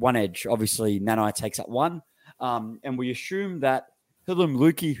the one edge. Obviously, Nanai takes up one. And we assume that Hilum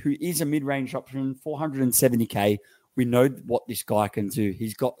Luki, who is a mid-range option, 470K, we know what this guy can do.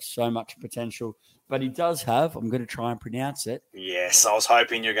 He's got so much potential. But he does have, I'm going to try and pronounce it. Yes, I was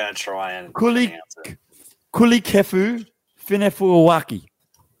hoping you're going to try and pronounce it. Kulikefu Finefuawaki,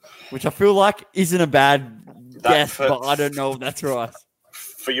 which I feel like isn't a bad guess, but I don't know if that's right.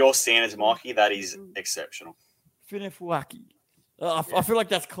 For your standards, Mikey, that is exceptional. Finefuawaki. I feel like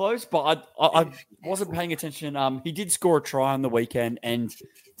that's close, but I wasn't paying attention. He did score a try on the weekend, and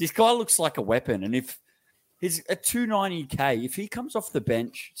this guy looks like a weapon. And if he's at 290K, if he comes off the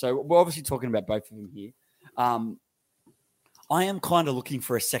bench, so we're obviously talking about both of them here. I am kind of looking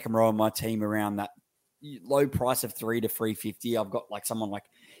for a second row on my team around that low price of 3 to 350. I've got like someone like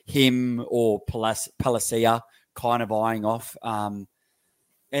him or Palacia kind of eyeing off.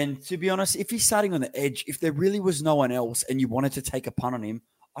 And to be honest, if he's starting on the edge, if there really was no one else and you wanted to take a punt on him,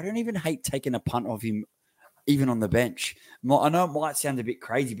 I don't even hate taking a punt of him even on the bench. I know it might sound a bit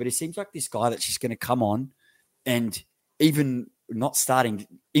crazy, but it seems like this guy that's just going to come on and even not starting,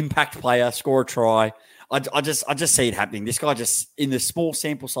 impact player, score a try. I just see it happening. This guy just, in the small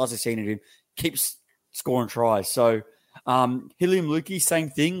sample size I've seen of him, keeps scoring tries. So Hilliam Lukey, same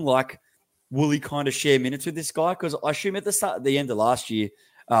thing. Like, will he kind of share minutes with this guy? Because I assume at the end of last year,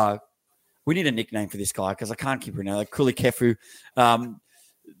 we need a nickname for this guy because I can't keep renaming. Like Kulikefu,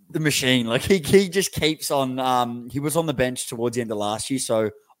 the machine. Like he just keeps on. He was on the bench towards the end of last year, so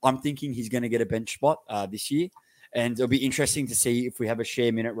I'm thinking he's going to get a bench spot this year, and it'll be interesting to see if we have a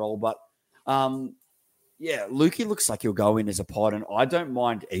share minute role. But yeah, Lukey looks like he'll go in as a pod, and I don't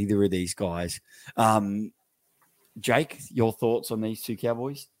mind either of these guys. Jake, your thoughts on these two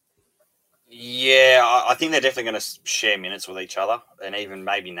Cowboys? Yeah, I think they're definitely going to share minutes with each other, and even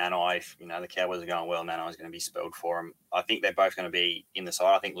maybe Nanai. If the Cowboys are going well, Nanai's going to be spelled for him. I think they're both going to be in the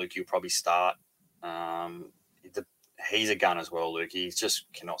side. I think Lukey will probably start. He's a gun as well, Lukey. He just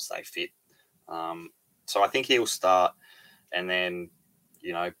cannot stay fit. So I think he'll start, and then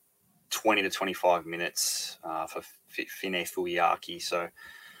 20 to 25 minutes for Fine Fuiaki. So,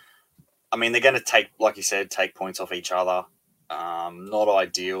 I mean, they're going to take, like you said, take points off each other. Not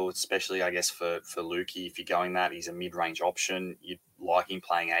ideal, especially, I guess, for Lukey. If you're going that, he's a mid-range option. You'd like him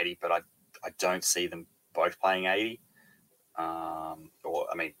playing 80, but I don't see them both playing 80.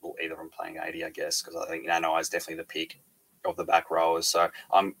 Either of them playing 80, I guess, because I think Nano is definitely the pick of the back rowers. So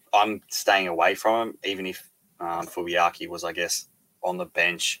I'm staying away from him, even if Fuiaki was, I guess, on the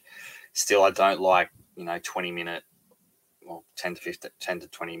bench. Still, I don't like 20-minute. Well, 10 to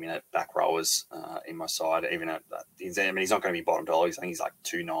 20 minute back rowers in my side. Even he's not going to be bottom dollar. I think he's like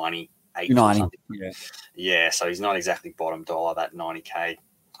 290, 8 or something. Yeah. So he's not exactly bottom dollar. That 90K.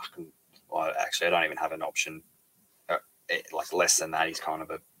 I don't even have an option like less than that. He's kind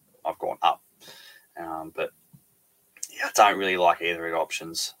of I've gone up, but yeah, I don't really like either of the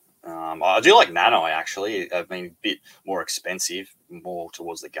options. I do like Nanai actually. I mean, a bit more expensive, more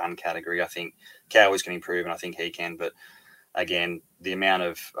towards the gun category. I think Cowboys can improve, and I think he can, but. Again, the amount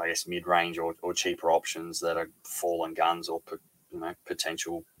of, I guess, mid-range or cheaper options that are fallen guns or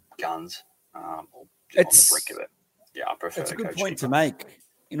potential guns, it's on the brink of it. Yeah, I prefer. It's a good point to make.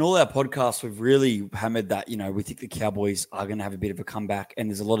 In all our podcasts, we've really hammered that. We think the Cowboys are going to have a bit of a comeback, and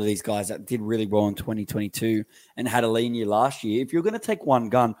there's a lot of these guys that did really well in 2022 and had a lean year last year. If you're going to take one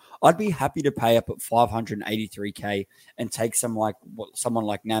gun, I'd be happy to pay up at 583K and take someone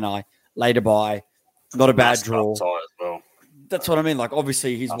like Nanai later by. Not a bad draw. As well. That's what I mean. Like,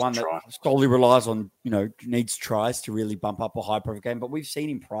 obviously, he's one that solely relies on, needs tries to really bump up a high profit game. But we've seen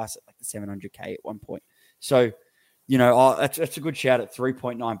him price at like the 700K at one point. So, that's a good shout at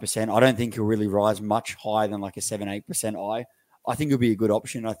 3.9%. I don't think he'll really rise much higher than like a 7-8%. I think it'll be a good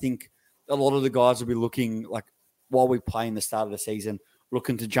option. I think a lot of the guys will be looking, like, while we play in the start of the season,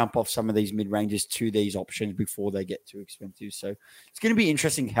 looking to jump off some of these mid-ranges to these options before they get too expensive. So it's going to be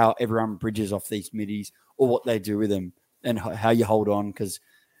interesting how everyone bridges off these middies or what they do with them. And how you hold on, because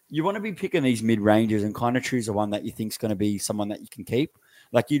you want to be picking these mid-ranges and kind of choose the one that you think is going to be someone that you can keep.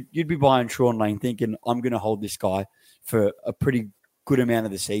 Like you'd be buying Sean Lane thinking, I'm going to hold this guy for a pretty good amount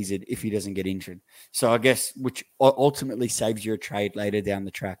of the season if he doesn't get injured. So I guess, which ultimately saves you a trade later down the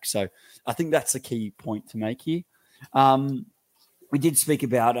track. So I think that's the key point to make here. We did speak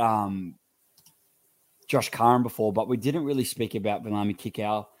about Josh Curran before, but we didn't really speak about Viliami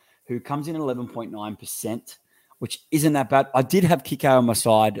Kikau, who comes in at 11.9%. Which isn't that bad. I did have Kikau on my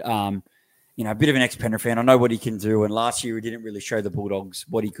side, a bit of an ex-Penrith fan. I know what he can do. And last year, he didn't really show the Bulldogs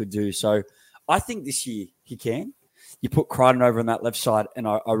what he could do. So I think this year he can. You put Crichton over on that left side, and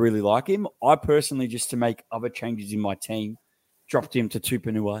I really like him. I personally, just to make other changes in my team, dropped him to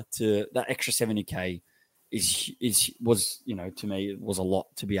Tupanua to that extra 70K was to me, it was a lot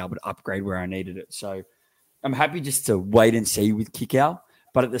to be able to upgrade where I needed it. So I'm happy just to wait and see with Kikau.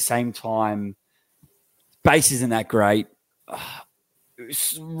 But at the same time, base isn't that great.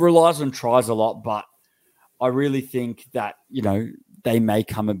 Relies on tries a lot, but I really think that, they may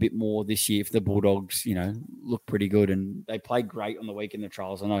come a bit more this year if the Bulldogs, look pretty good. And they played great on the week in the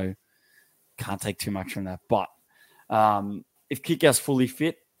trials. I know can't take too much from that. But if Kikau's fully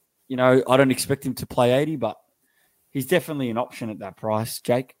fit, I don't expect him to play 80, but he's definitely an option at that price,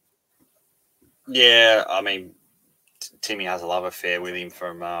 Jake. Yeah, I mean, Timmy has a love affair with him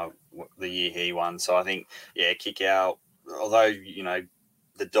from the year he won. So I think, Kikau, although,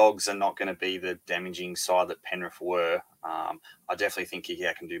 the Dogs are not going to be the damaging side that Penrith were, I definitely think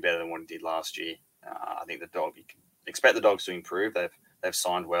Kikau can do better than what he did last year. I think you can expect the Dogs to improve. They've they've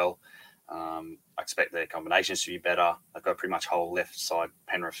signed well. I expect their combinations to be better. They've got pretty much whole left side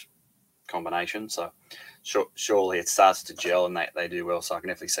Penrith combination. So surely it starts to gel and they do well. So I can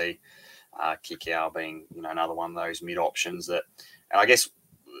definitely see Kikau being, another one of those mid options that, and I guess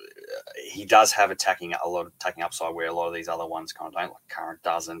he does have attacking upside where a lot of these other ones kind of don't. Like Current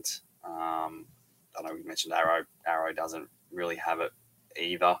doesn't. I know we mentioned Arrow. Arrow doesn't really have it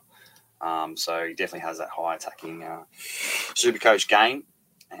either. So he definitely has that high attacking SuperCoach game,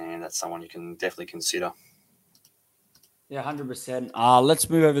 and that's someone you can definitely consider. Yeah, 100%. Let's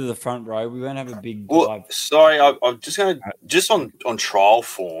move over to the front row. We won't have a big dive. Well, sorry, I'm just on trial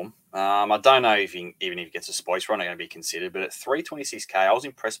form. I don't know if even if he gets a spot, he's probably not going to be considered. But at 326k, I was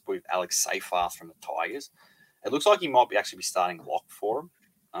impressed with Alex Seyfarth from the Tigers. It looks like he might actually be starting lock for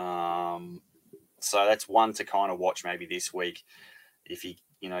him. So that's one to kind of watch maybe this week. If he,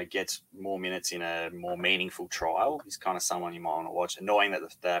 gets more minutes in a more meaningful trial, he's kind of someone you might want to watch. Annoying that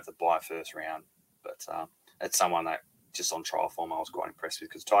they have to buy first round, but it's someone that just on trial form I was quite impressed with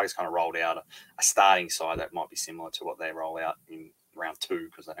because Tigers kind of rolled out a starting side that might be similar to what they roll out in round 2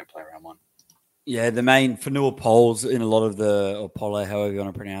 because they don't play round 1. Yeah, the main Fanua polls in a lot of or Polo, however you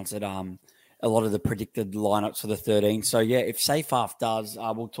want to pronounce it, a lot of the predicted lineups for the 13. So yeah, if Seyfarth does,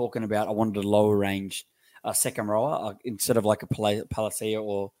 we're talking about I wanted a lower range second rower instead of like a Palacia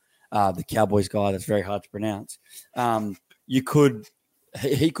or the Cowboys guy that's very hard to pronounce. He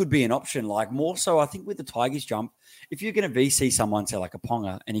could be an option. Like more so, I think with the Tigers jump, if you're going to VC someone, say like a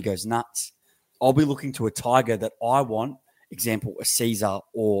Ponga, and he goes nuts, I'll be looking to a Tiger that I want. Example, a Caesar,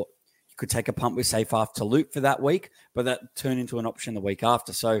 or you could take a punt with Seyfarth to loop for that week, but that turn into an option the week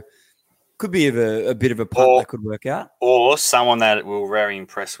after. So could be a bit of a punt that could work out. Or someone that we're very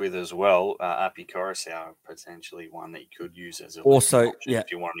impressed with as well, Api Coruscant, potentially one that you could use as a option if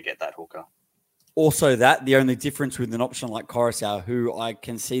you wanted to get that hooker. Also the only difference with an option like Coruscant, who I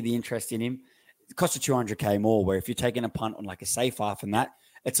can see the interest in him, it costs you 200k more, where if you're taking a punt on like a Seyfarth and that,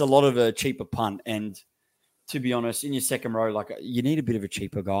 it's a lot of a cheaper punt. And to be honest, in your second row, like you need a bit of a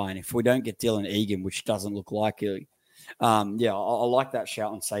cheaper guy. And if we don't get Dylan Egan, which doesn't look likely, I like that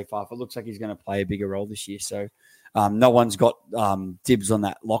shout on Seyfarth. It looks like he's going to play a bigger role this year. So no one's got dibs on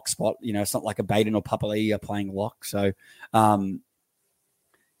that lock spot. It's not like a Baden or Papali'i playing lock. So, I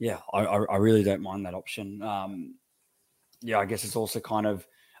really don't mind that option. I guess it's also kind of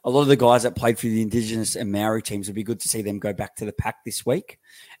a lot of the guys that played for the Indigenous and Maori teams, would be good to see them go back to the pack this week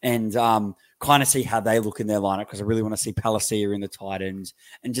and kind of see how they look in their lineup, because I really want to see Palacia in the tight ends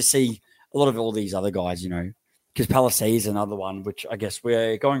and just see a lot of all these other guys, because Palacia is another one, which I guess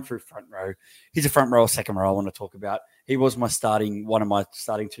we're going through front row. He's a front row, second row I want to talk about. He was one of my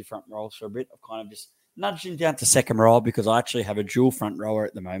starting 2 front rows for a bit. I've kind of just nudged him down to second row because I actually have a dual front rower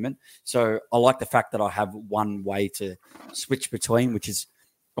at the moment. So I like the fact that I have one way to switch between, which is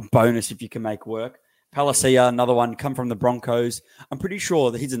a bonus if you can make work. Palacia, another one, come from the Broncos. I'm pretty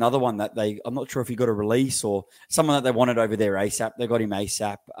sure that he's another one that I'm not sure if he got a release or someone that they wanted over there ASAP. They got him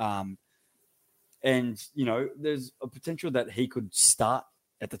ASAP. And, there's a potential that he could start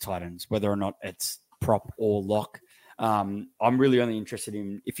at the Titans, whether or not it's prop or lock. I'm really only interested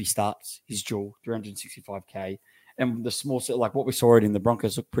in if he starts his dual, 365K. And the small set, like what we saw it in the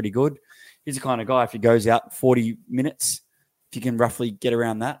Broncos, look pretty good. He's the kind of guy, if he goes out 40 minutes, if you can roughly get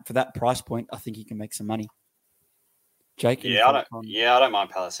around that for that price point, I think he can make some money. Jake? I don't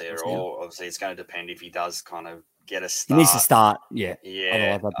mind Palacia at all. Obviously, it's going to depend if he does kind of get a start. He needs to start, yeah.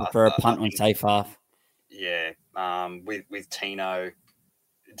 Otherwise, I prefer a punt on Seyfarth. Yeah. With Tino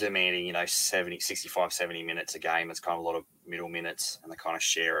demanding, 65, 70 minutes a game, it's kind of a lot of middle minutes, and they kind of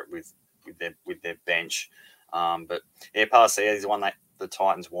share it with their bench. But yeah, Palacia is the one that the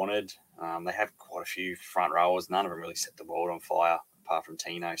Titans wanted. They have quite a few front rowers. None of them really set the world on fire apart from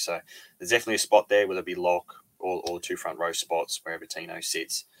Tino. So there's definitely a spot there, whether it be lock or the 2 front row spots wherever Tino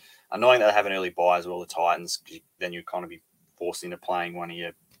sits. Knowing that they have an early buy as well, the Titans, then you kind of be forced into playing one of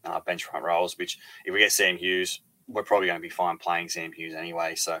your bench front rows, which if we get Sam Hughes, we're probably going to be fine playing Sam Hughes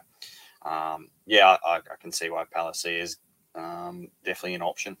anyway. So, I can see why Palacia is definitely an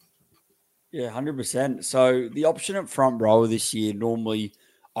option. Yeah, 100%. So the option at front row this year, normally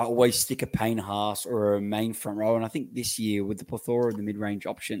I always stick a Payne Haas or a main front row. And I think this year with the plethora of the mid-range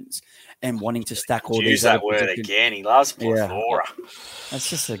options and wanting to stack all these... Use that word again. He loves plethora. Yeah, that's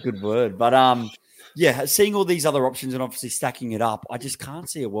just a good word. But seeing all these other options and obviously stacking it up, I just can't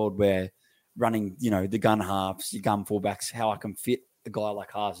see a world where running, the gun halves, your gun fullbacks, how I can fit a guy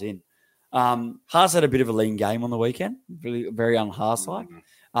like Haas in. Haas had a bit of a lean game on the weekend, really very un-Haas-like.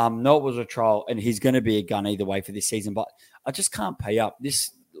 No, it was a trial, and he's going to be a gun either way for this season, but I just can't pay up.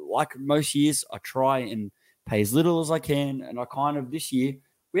 This, like most years, I try and pay as little as I can. And I kind of, this year,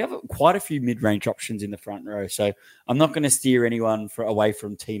 we have quite a few mid-range options in the front row. So I'm not going to steer anyone away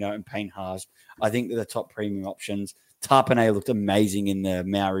from Tino and Payne Haas. I think they're the top premium options. Tarpanay looked amazing in the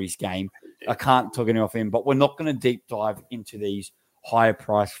Maoris game. I can't talk anything off him, but we're not going to deep dive into these higher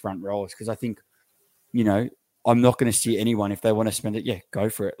price front rowers because I think, I'm not going to steer anyone. If they want to spend it, yeah, go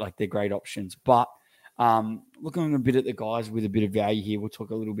for it. Like, they're great options. But looking a bit at the guys with a bit of value here, we'll talk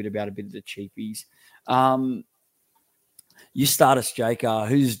a little bit about a bit of the cheapies. You start us, Jake.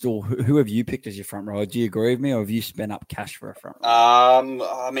 Who have you picked as your front rower? Do you agree with me, or have you spent up cash for a front rower?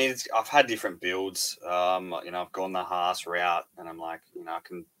 I've had different builds. I've gone the Haas route, and I'm like, I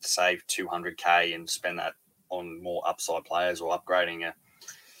can save 200K and spend that on more upside players or upgrading a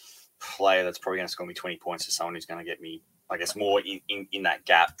player that's probably going to score me 20 points to someone who's going to get me, I guess, more in that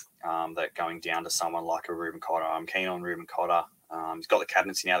gap. That going down to someone like a Ruben Cotter. I'm keen on Ruben Cotter. He's got the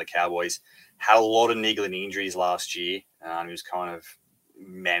captaincy now. The Cowboys had a lot of niggling injuries last year. He was kind of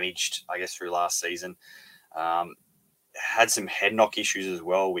managed, I guess, through last season. Had some head knock issues as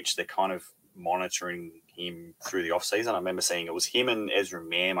well, which they're kind of monitoring him through the offseason. I remember seeing it was him and Ezra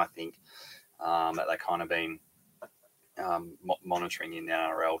Mam, I think, that they kind of been monitoring in the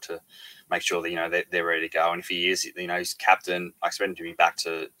NRL to make sure that, they're ready to go. And if he is, he's captain, I expect him to be back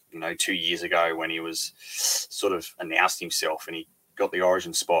to, 2 years ago when he was sort of announced himself and he got the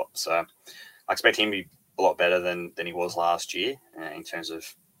origin spot. So I expect him to be a lot better than he was last year in terms of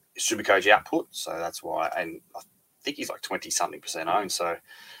SuperCoach output. So that's why, and I think he's like 20-something% owned. So a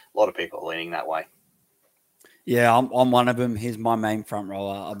lot of people are leaning that way. Yeah, I'm one of them. Here's my main front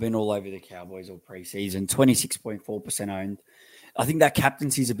rower. I've been all over the Cowboys all preseason, 26.4% owned. I think that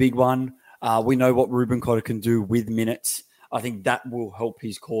captaincy is a big one. We know what Ruben Cotter can do with minutes. I think that will help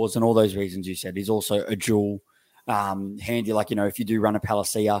his cause and all those reasons you said. He's also a dual handy, like, if you do run a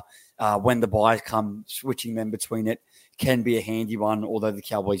Palacia, when the buys come, switching them between it can be a handy one, although the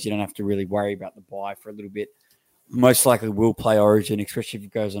Cowboys, you don't have to really worry about the buy for a little bit. Most likely will play Origin, especially if he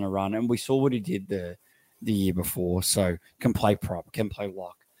goes on a run. And we saw what he did the year before, so can play prop, can play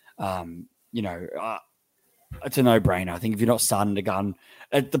lock. It's a no-brainer. I think if you're not starting the gun,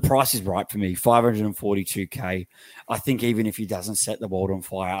 the price is right for me, 542K. I think even if he doesn't set the world on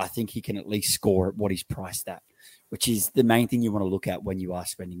fire, I think he can at least score at what he's priced at, which is the main thing you want to look at when you are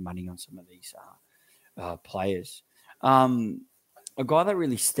spending money on some of these players. A guy that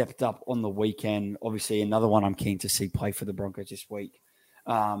really stepped up on the weekend, obviously another one I'm keen to see play for the Broncos this week,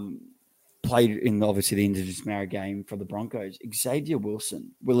 played in obviously the Indigenous Mara game for the Broncos, Xavier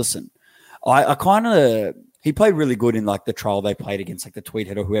Willison. He played really good in like the trial they played against like the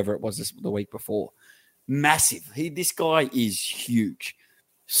Tweedhead or whoever it was the week before. Massive. This guy is huge.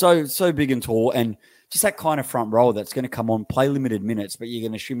 So big and tall, and just that kind of front row that's going to come on, play limited minutes, but you're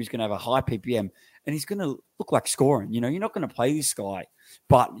going to assume he's going to have a high PPM and he's going to look like scoring. You're not going to play this guy,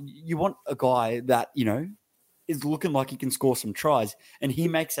 but you want a guy that, is looking like he can score some tries, and he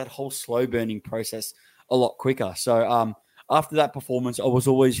makes that whole slow burning process a lot quicker. So after that performance, he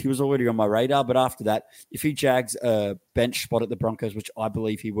was already on my radar. But after that, if he jags a bench spot at the Broncos, which I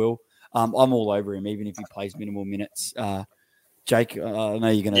believe he will, I'm all over him, even if he plays minimal minutes. Jake, I know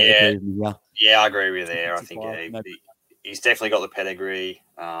you're going to agree with me. Yeah, I agree with you there. I think he's definitely got the pedigree.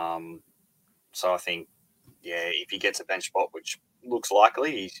 So I think, if he gets a bench spot, which looks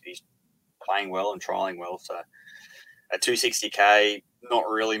likely, he's playing well and trialing well. So at 260K, not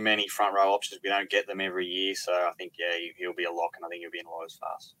really many front row options. We don't get them every year. So I think, he'll be a lock, and I think he'll be in a lot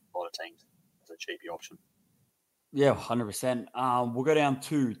of teams as a cheapy option. Yeah, 100%. We'll go down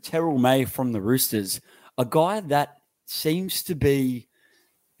to Terrell May from the Roosters, a guy that seems to be,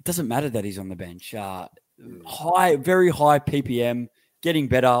 it doesn't matter that he's on the bench. Very high PPM, getting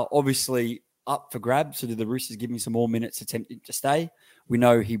better, obviously up for grabs. So do the Roosters give him some more minutes attempting to stay? We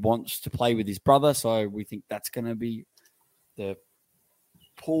know he wants to play with his brother, so we think that's going to be the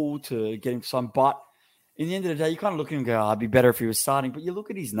pull to get him some. But in the end of the day, you kind of look at him and go, it'd be better if he was starting. But you look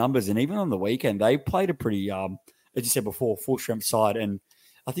at his numbers, and even on the weekend, they played a pretty, as you said before, full-strength side. And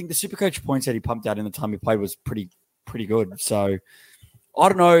I think the SuperCoach points that he pumped out in the time he played was pretty good. So I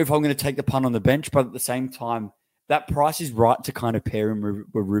don't know if I'm going to take the punt on the bench, but at the same time, that price is right to kind of pair him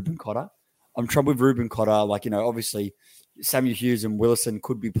with Ruben Cotter. I'm troubled with Ruben Cotter. Obviously, Samuel Hughes and Willison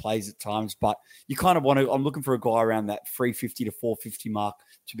could be plays at times, but you kind of want to – I'm looking for a guy around that 350 to 450 mark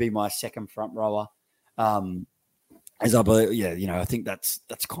to be my second front rower. As I believe, I think that's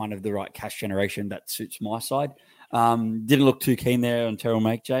kind of the right cash generation that suits my side. Didn't look too keen there on Terrell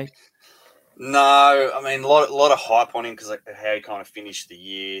Make, Jay. No, I mean, a lot of hype on him because how he kind of finished the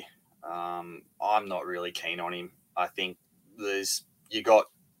year. I'm not really keen on him. I think you got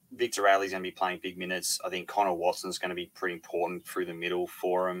Victor Radley's going to be playing big minutes. I think Connor Watson's going to be pretty important through the middle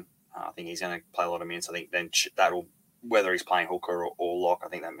for him. I think he's going to play a lot of minutes. I think then that'll, whether he's playing hooker or lock, I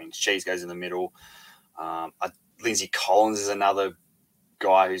think that means Cheese goes in the middle. Lindsay Collins is another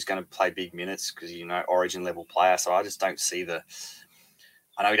guy who's going to play big minutes because, origin level player. So I just don't see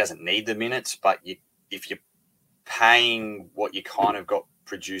I know he doesn't need the minutes, but if you're paying what you kind of got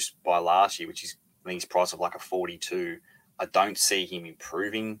produced by last year, which is, I think, his price of like a 42, I don't see him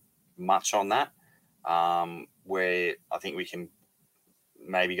improving much on that. Where I think we can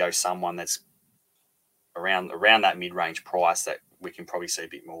maybe go someone that's around that mid-range price that we can probably see a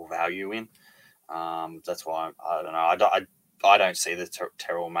bit more value in. That's why I don't know. I don't see the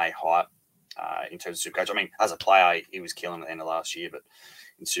Terrell May hype in terms of SuperCoach. I mean, as a player, he was killing at the end of last year, but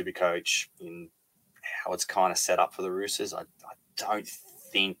in SuperCoach, in how it's kind of set up for the Roosters, I don't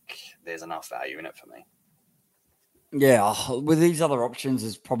think there's enough value in it for me. Yeah, with these other options,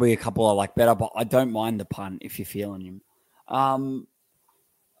 there's probably a couple I like better, but I don't mind the punt if you're feeling him.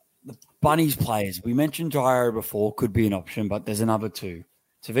 The Bunnies players, we mentioned Jairo before, could be an option, but there's another two.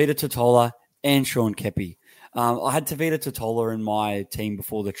 Tavita Totola and Sean Keppie. I had Tavita Totola in my team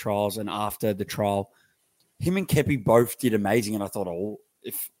before the trials and after the trial. Him and Keppie both did amazing, and I thought,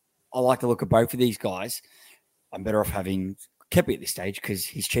 if I like the look of both of these guys, I'm better off having Keppie at this stage because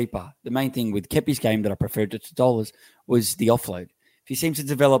he's cheaper. The main thing with Keppie's game that I preferred to Totola's was the offload. If he seems to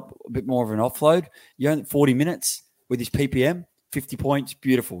develop a bit more of an offload, you own 40 minutes with his PPM, 50 points,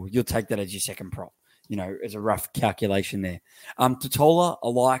 beautiful. You'll take that as your second prop, as a rough calculation there. Totola, I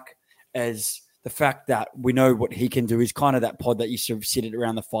like as the fact that we know what he can do is kind of that pod that used to sit at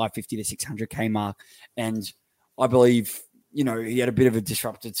around the 550 to 600K mark. And I believe, he had a bit of a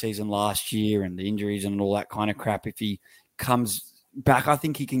disrupted season last year and the injuries and all that kind of crap. If he comes back, I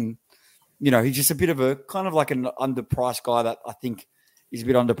think he can, he's just a bit of a kind of like an underpriced guy that I think is a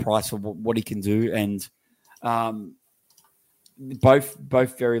bit underpriced for what he can do. And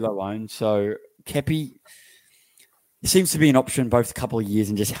both very low owned. So Keppie seems to be an option both a couple of years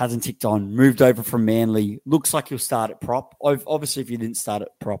and just hasn't ticked on. Moved over from Manly. Looks like he'll start at prop. Obviously, if you didn't start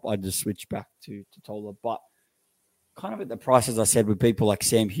at prop, I'd just switch back to Totola. But kind of at the price, as I said, with people like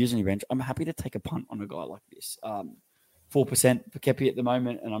Sam Hughes on your bench, I'm happy to take a punt on a guy like this. 4% for Keppie at the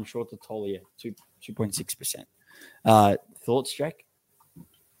moment, and I'm sure Totola, 2.6%. Thoughts, Jake?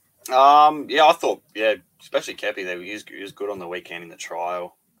 I thought, especially Keppie there. He was good on the weekend in the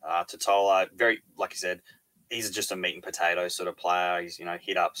trial. Totola, very, like you said, he's just a meat and potato sort of player. He's,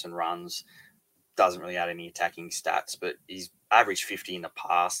 hit ups and runs, doesn't really add any attacking stats, but he's averaged 50 in the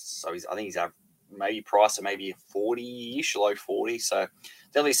past. So I think he's maybe priced at maybe 40-ish, low 40. So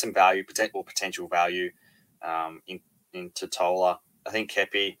definitely some value, potential value in Totola. I think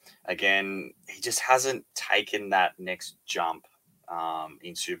Keppie, again, he just hasn't taken that next jump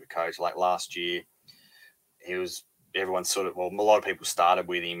in SuperCoach. Like last year, everyone a lot of people started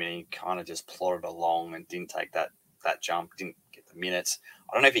with him and he kind of just plodded along and didn't take that jump, didn't get the minutes.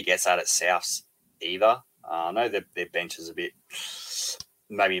 I don't know if he gets that at Souths either. I know their bench is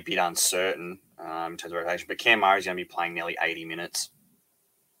maybe a bit uncertain in terms of rotation, but Cam Murray's going to be playing nearly 80 minutes.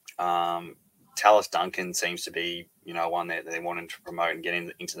 Tallis Duncan seems to be, one that they wanted to promote and get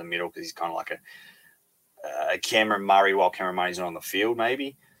into the middle because he's kind of like a Cameron Murray while Cameron Murray's not on the field,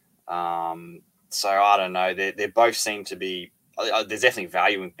 maybe. So I don't know. They both seem to be. There's definitely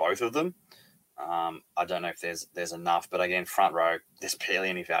value in both of them. I don't know if there's enough, but again, front row, there's barely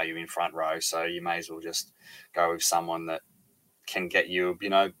any value in front row, so you may as well just go with someone that can get you,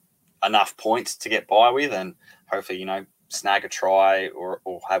 enough points to get by with, and hopefully, snag a try or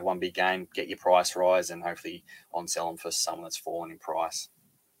have one big game, get your price rise, and hopefully on sell them for someone that's fallen in price.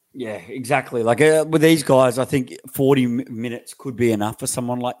 Yeah, exactly. Like with these guys, I think 40 minutes could be enough for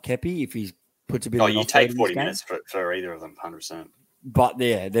someone like Keppie if he puts a bit. You take 40 minutes for either of them, 100%. But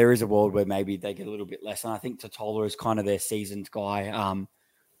there is a world where maybe they get a little bit less, and I think Totola is kind of their seasoned guy.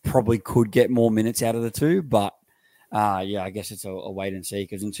 Probably could get more minutes out of the two, but I guess it's a wait and see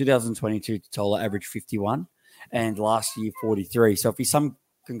because in 2022 Totola averaged 51, and last year 43. So if he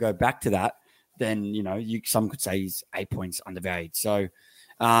can go back to that, then some could say he's 8 points undervalued. So.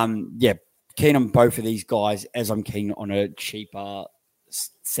 Keen on both of these guys as I'm keen on a cheaper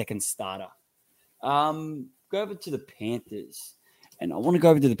second starter. Go over to the Panthers. And I want to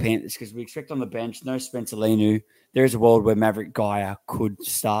go over to the Panthers because we expect on the bench, no Spencer Lenu. There is a world where Maverick Gaia could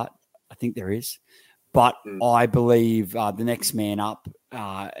start. I think there is. But I believe the next man up,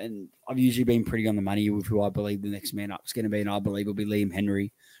 and I've usually been pretty on the money with who I believe the next man up is going to be, and I believe it'll be Liam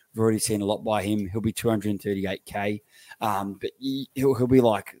Henry. We've already seen a lot by him. He'll be 238K. But he'll be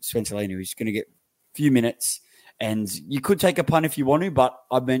like Spencer Lenu. He's going to get a few minutes And you could take a punt if you want to, but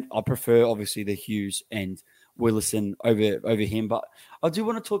I prefer obviously the Hughes and Willison over him. But I do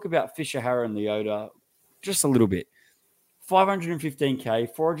want to talk about Fisher, Harrow, and Leota just a little bit.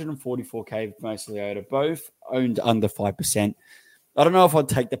 515K, 444K for most of Leota, both owned under 5%. I don't know if I'd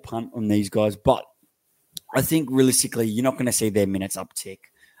take the punt on these guys, but I think realistically, you're not going to see their minutes uptick.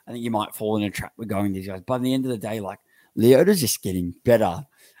 I think you might fall in a trap with going these guys. But at the end of the day, like, Leota's just getting better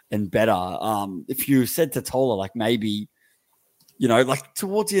and better. If you said to Tola, like, maybe, like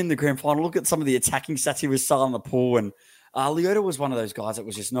towards the end of the grand final, look at some of the attacking stats he was starting the pool. And Leota was one of those guys that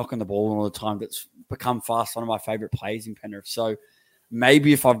was just knocking the ball all the time. That's become fast one of my favorite players in Penrith. So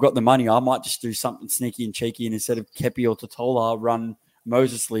maybe if I've got the money, I might just do something sneaky and cheeky. And instead of Kepi or Totola, run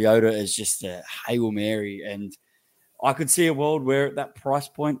Moses Leota as just a Hail Mary. And I could see a world where at that price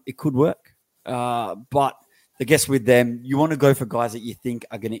point, it could work. But I guess with them, you want to go for guys that you think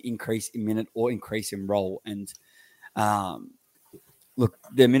are going to increase in minute or increase in role. And look,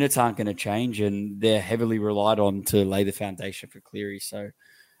 their minutes aren't going to change, and they're heavily relied on to lay the foundation for Cleary. So,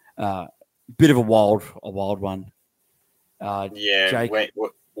 bit of a wild one. Jake,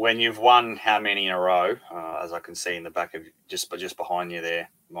 when you've won how many in a row, as I can see in the back of just behind you there,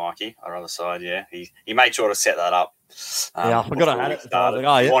 Mikey, on the other side, yeah, he made sure to set that up. I forgot I had it. Started.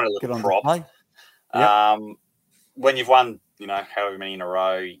 You wanted a little prop. Yep. When you've won, however many in a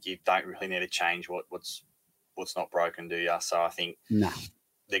row, you don't really need to change what's not broken, do you? So I think they're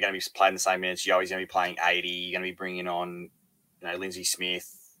going to be playing the same minutes. Yoey's going to be playing 80. You're going to be bringing on, Lindsay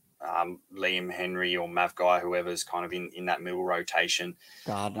Smith, Liam Henry or Mav Guy, whoever's kind of in that middle rotation.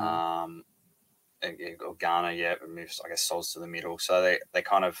 Gardner. Or Garner, moves, I guess, Sols to the middle. So they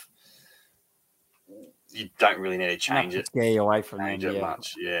kind of, you don't really need to change it. Scare you away from change them, it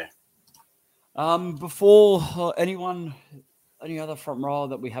much, yeah. Before any other front row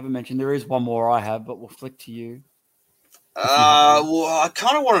that we haven't mentioned, there is one more I have, but we'll flick to you. Well, I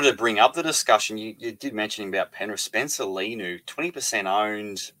kind of wanted to bring up the discussion. You did mention about Penrith. Spencer Lenu, 20%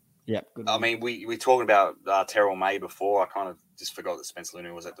 owned. Yeah, good. I mean, we talked about Terrell May before. I kind of just forgot that Spencer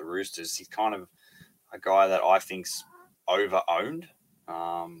Lenu was at the Roosters. He's kind of a guy that I think's over-owned.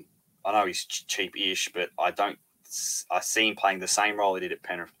 I know he's cheap-ish, but I see him playing the same role he did at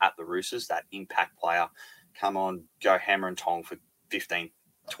Penrith at the Roosters, that impact player. Come on, go hammer and tong for 15,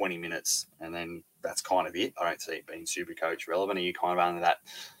 20 minutes, and then that's kind of it. I don't see it being SuperCoach relevant. Are you kind of under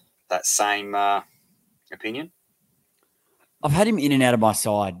that same opinion? I've had him in and out of my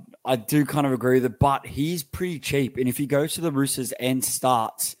side. I do kind of agree with it, but he's pretty cheap. And if he goes to the Roosters and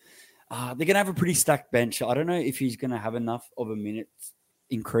starts, they're going to have a pretty stacked bench. I don't know if he's going to have enough of a minute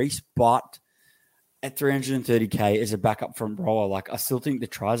increase, but at 330K as a backup front rower, like, I still think the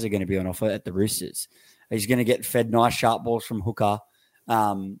tries are going to be on offer at the Roosters. He's going to get fed nice sharp balls from hooker.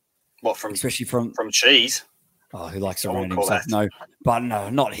 Especially from Cheese? Oh, who likes to run it himself? No,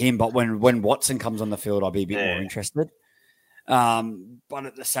 not him. But when Watson comes on the field, I'll be a bit more interested. But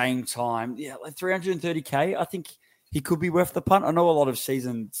at the same time, like 330K, I think he could be worth the punt. I know a lot of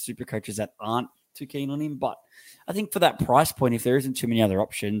seasoned super coaches that aren't too keen on him, but I think for that price point, if there isn't too many other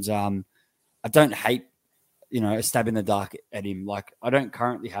options, I don't hate, a stab in the dark at him. Like, I don't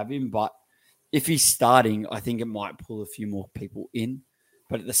currently have him, but if he's starting, I think it might pull a few more people in.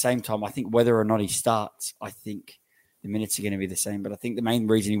 But at the same time, I think whether or not he starts, I think the minutes are going to be the same. But I think the main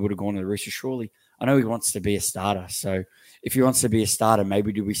reason he would have gone to the Roosters, surely, I know he wants to be a starter. So if he wants to be a starter,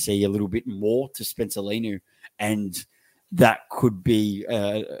 maybe do we see a little bit more to Spencer Lenu? And that could be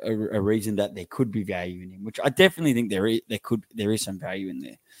a reason that there could be value in him, which I definitely think there is some value in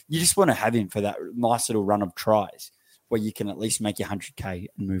there. You just want to have him for that nice little run of tries where you can at least make your 100K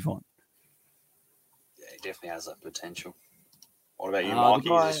and move on. Yeah, he definitely has that potential. What about you, Mikey?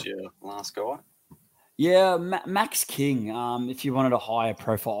 Is this your last guy? Yeah, Max King, if you wanted a higher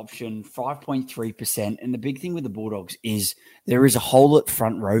profile option, 5.3%. And the big thing with the Bulldogs is there is a hole at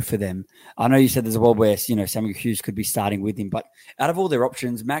front row for them. I know you said there's a world where, Samuel Hughes could be starting with him, but out of all their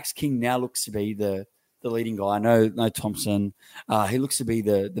options, Max King now looks to be the leading guy. I know Thompson. He looks to be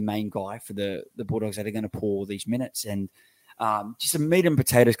the main guy for the Bulldogs that are going to pour these minutes. And just a meat and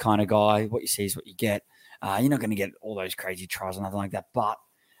potatoes kind of guy. What you see is what you get. You're not going to get all those crazy tries or nothing like that, but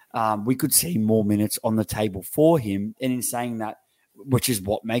we could see more minutes on the table for him. And in saying that, which is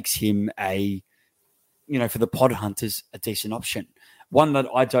what makes him for the pod hunters, a decent option. One that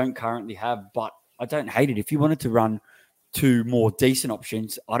I don't currently have, but I don't hate it. If you wanted to run two more decent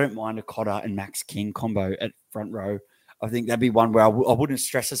options, I don't mind a Cotter and Max King combo at front row. I think that'd be one where I wouldn't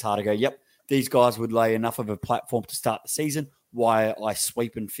stress as hard to go, yep, these guys would lay enough of a platform to start the season while I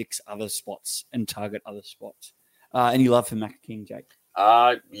sweep and fix other spots and target other spots. Any love for Max King, Jake?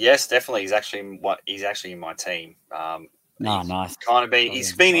 Yes, definitely. He's actually in my team. Nice.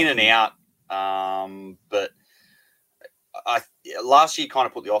 He's been in and out. But last year kind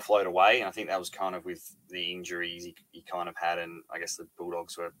of put the offload away, and I think that was kind of with the injuries he kind of had, and I guess the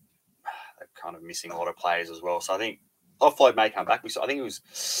Bulldogs were kind of missing a lot of players as well. So I think offload may come back. I think he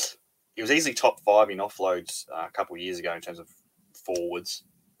was easily top 5 in offloads a couple of years ago in terms of forwards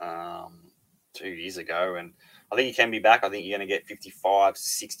 2 years ago, and I think he can be back. I think you're going to get 55 to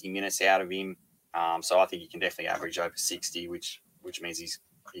 60 minutes out of him. So I think he can definitely average over 60, which means he's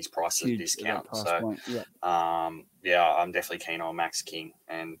priced at a discount. So I'm definitely keen on Max King,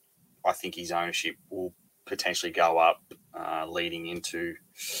 and I think his ownership will potentially go up leading into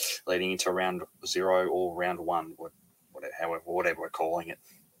round 0 or round 1, whatever we're calling it.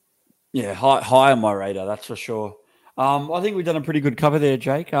 Yeah, high on my radar, that's for sure. I think we've done a pretty good cover there,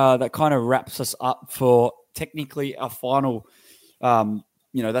 Jake. That kind of wraps us up for technically our final.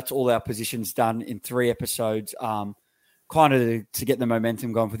 That's all our positions done in 3 episodes. Kind of to get the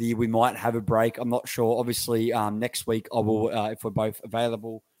momentum going for the year. We might have a break. I'm not sure. Obviously, next week I will, if we're both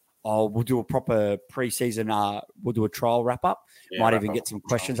available, we'll do a proper preseason. We'll do a trial wrap up. Might even get some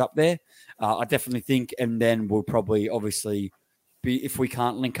questions up there. I definitely think, and then we'll probably obviously be, if we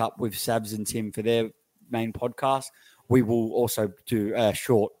can't link up with Sabs and Tim for their main podcast, we will also do a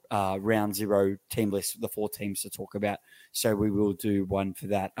short round 0 team list, the 4 teams to talk about. So we will do one for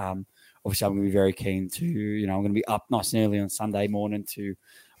that. Obviously, I'm going to be very keen to, I'm going to be up nice and early on Sunday morning to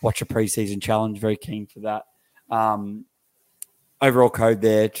watch a preseason challenge. Very keen for that. Overall code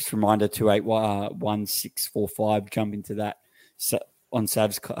there, just a reminder, 281645. Jump into that on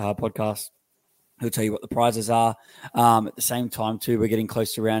Sav's podcast. He'll tell you what the prizes are. At the same time, too, we're getting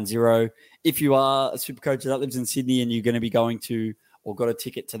close to round 0. If you are a SuperCoach that lives in Sydney and you're going to be going to or got a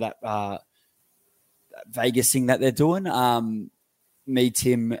ticket to that Vegas thing that they're doing, me,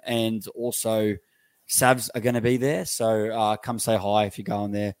 Tim, and also Savs are going to be there. So come say hi if you're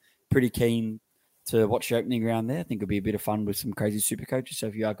going there. Pretty keen to watch the opening round there. I think it'll be a bit of fun with some crazy SuperCoaches. So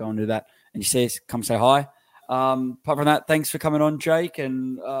if you are going to that and you see us, come say hi. Apart from that, thanks for coming on, Jake.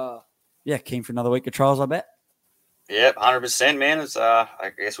 And keen for another week of trials, I bet. Yeah, 100%, man. It's I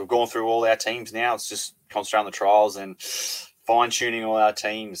guess we've gone through all our teams now. It's just concentrating on the trials and fine-tuning all our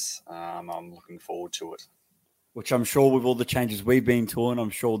teams. I'm looking forward to it. Which I'm sure with all the changes we've been doing, I'm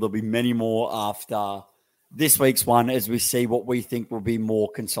sure there'll be many more after this week's one as we see what we think will be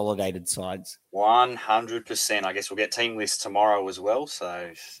more consolidated sides. 100%. I guess we'll get team lists tomorrow as well. So,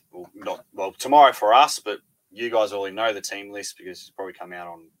 tomorrow for us, but you guys already know the team list because it's probably come out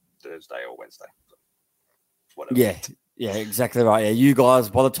on Thursday or Wednesday. Whatever. Yeah, exactly right. Yeah, you guys,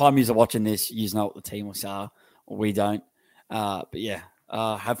 by the time you're watching this, you know what the team lists are, or we don't.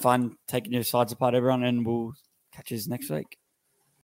 Have fun taking your sides apart, everyone, and we'll catch you next week.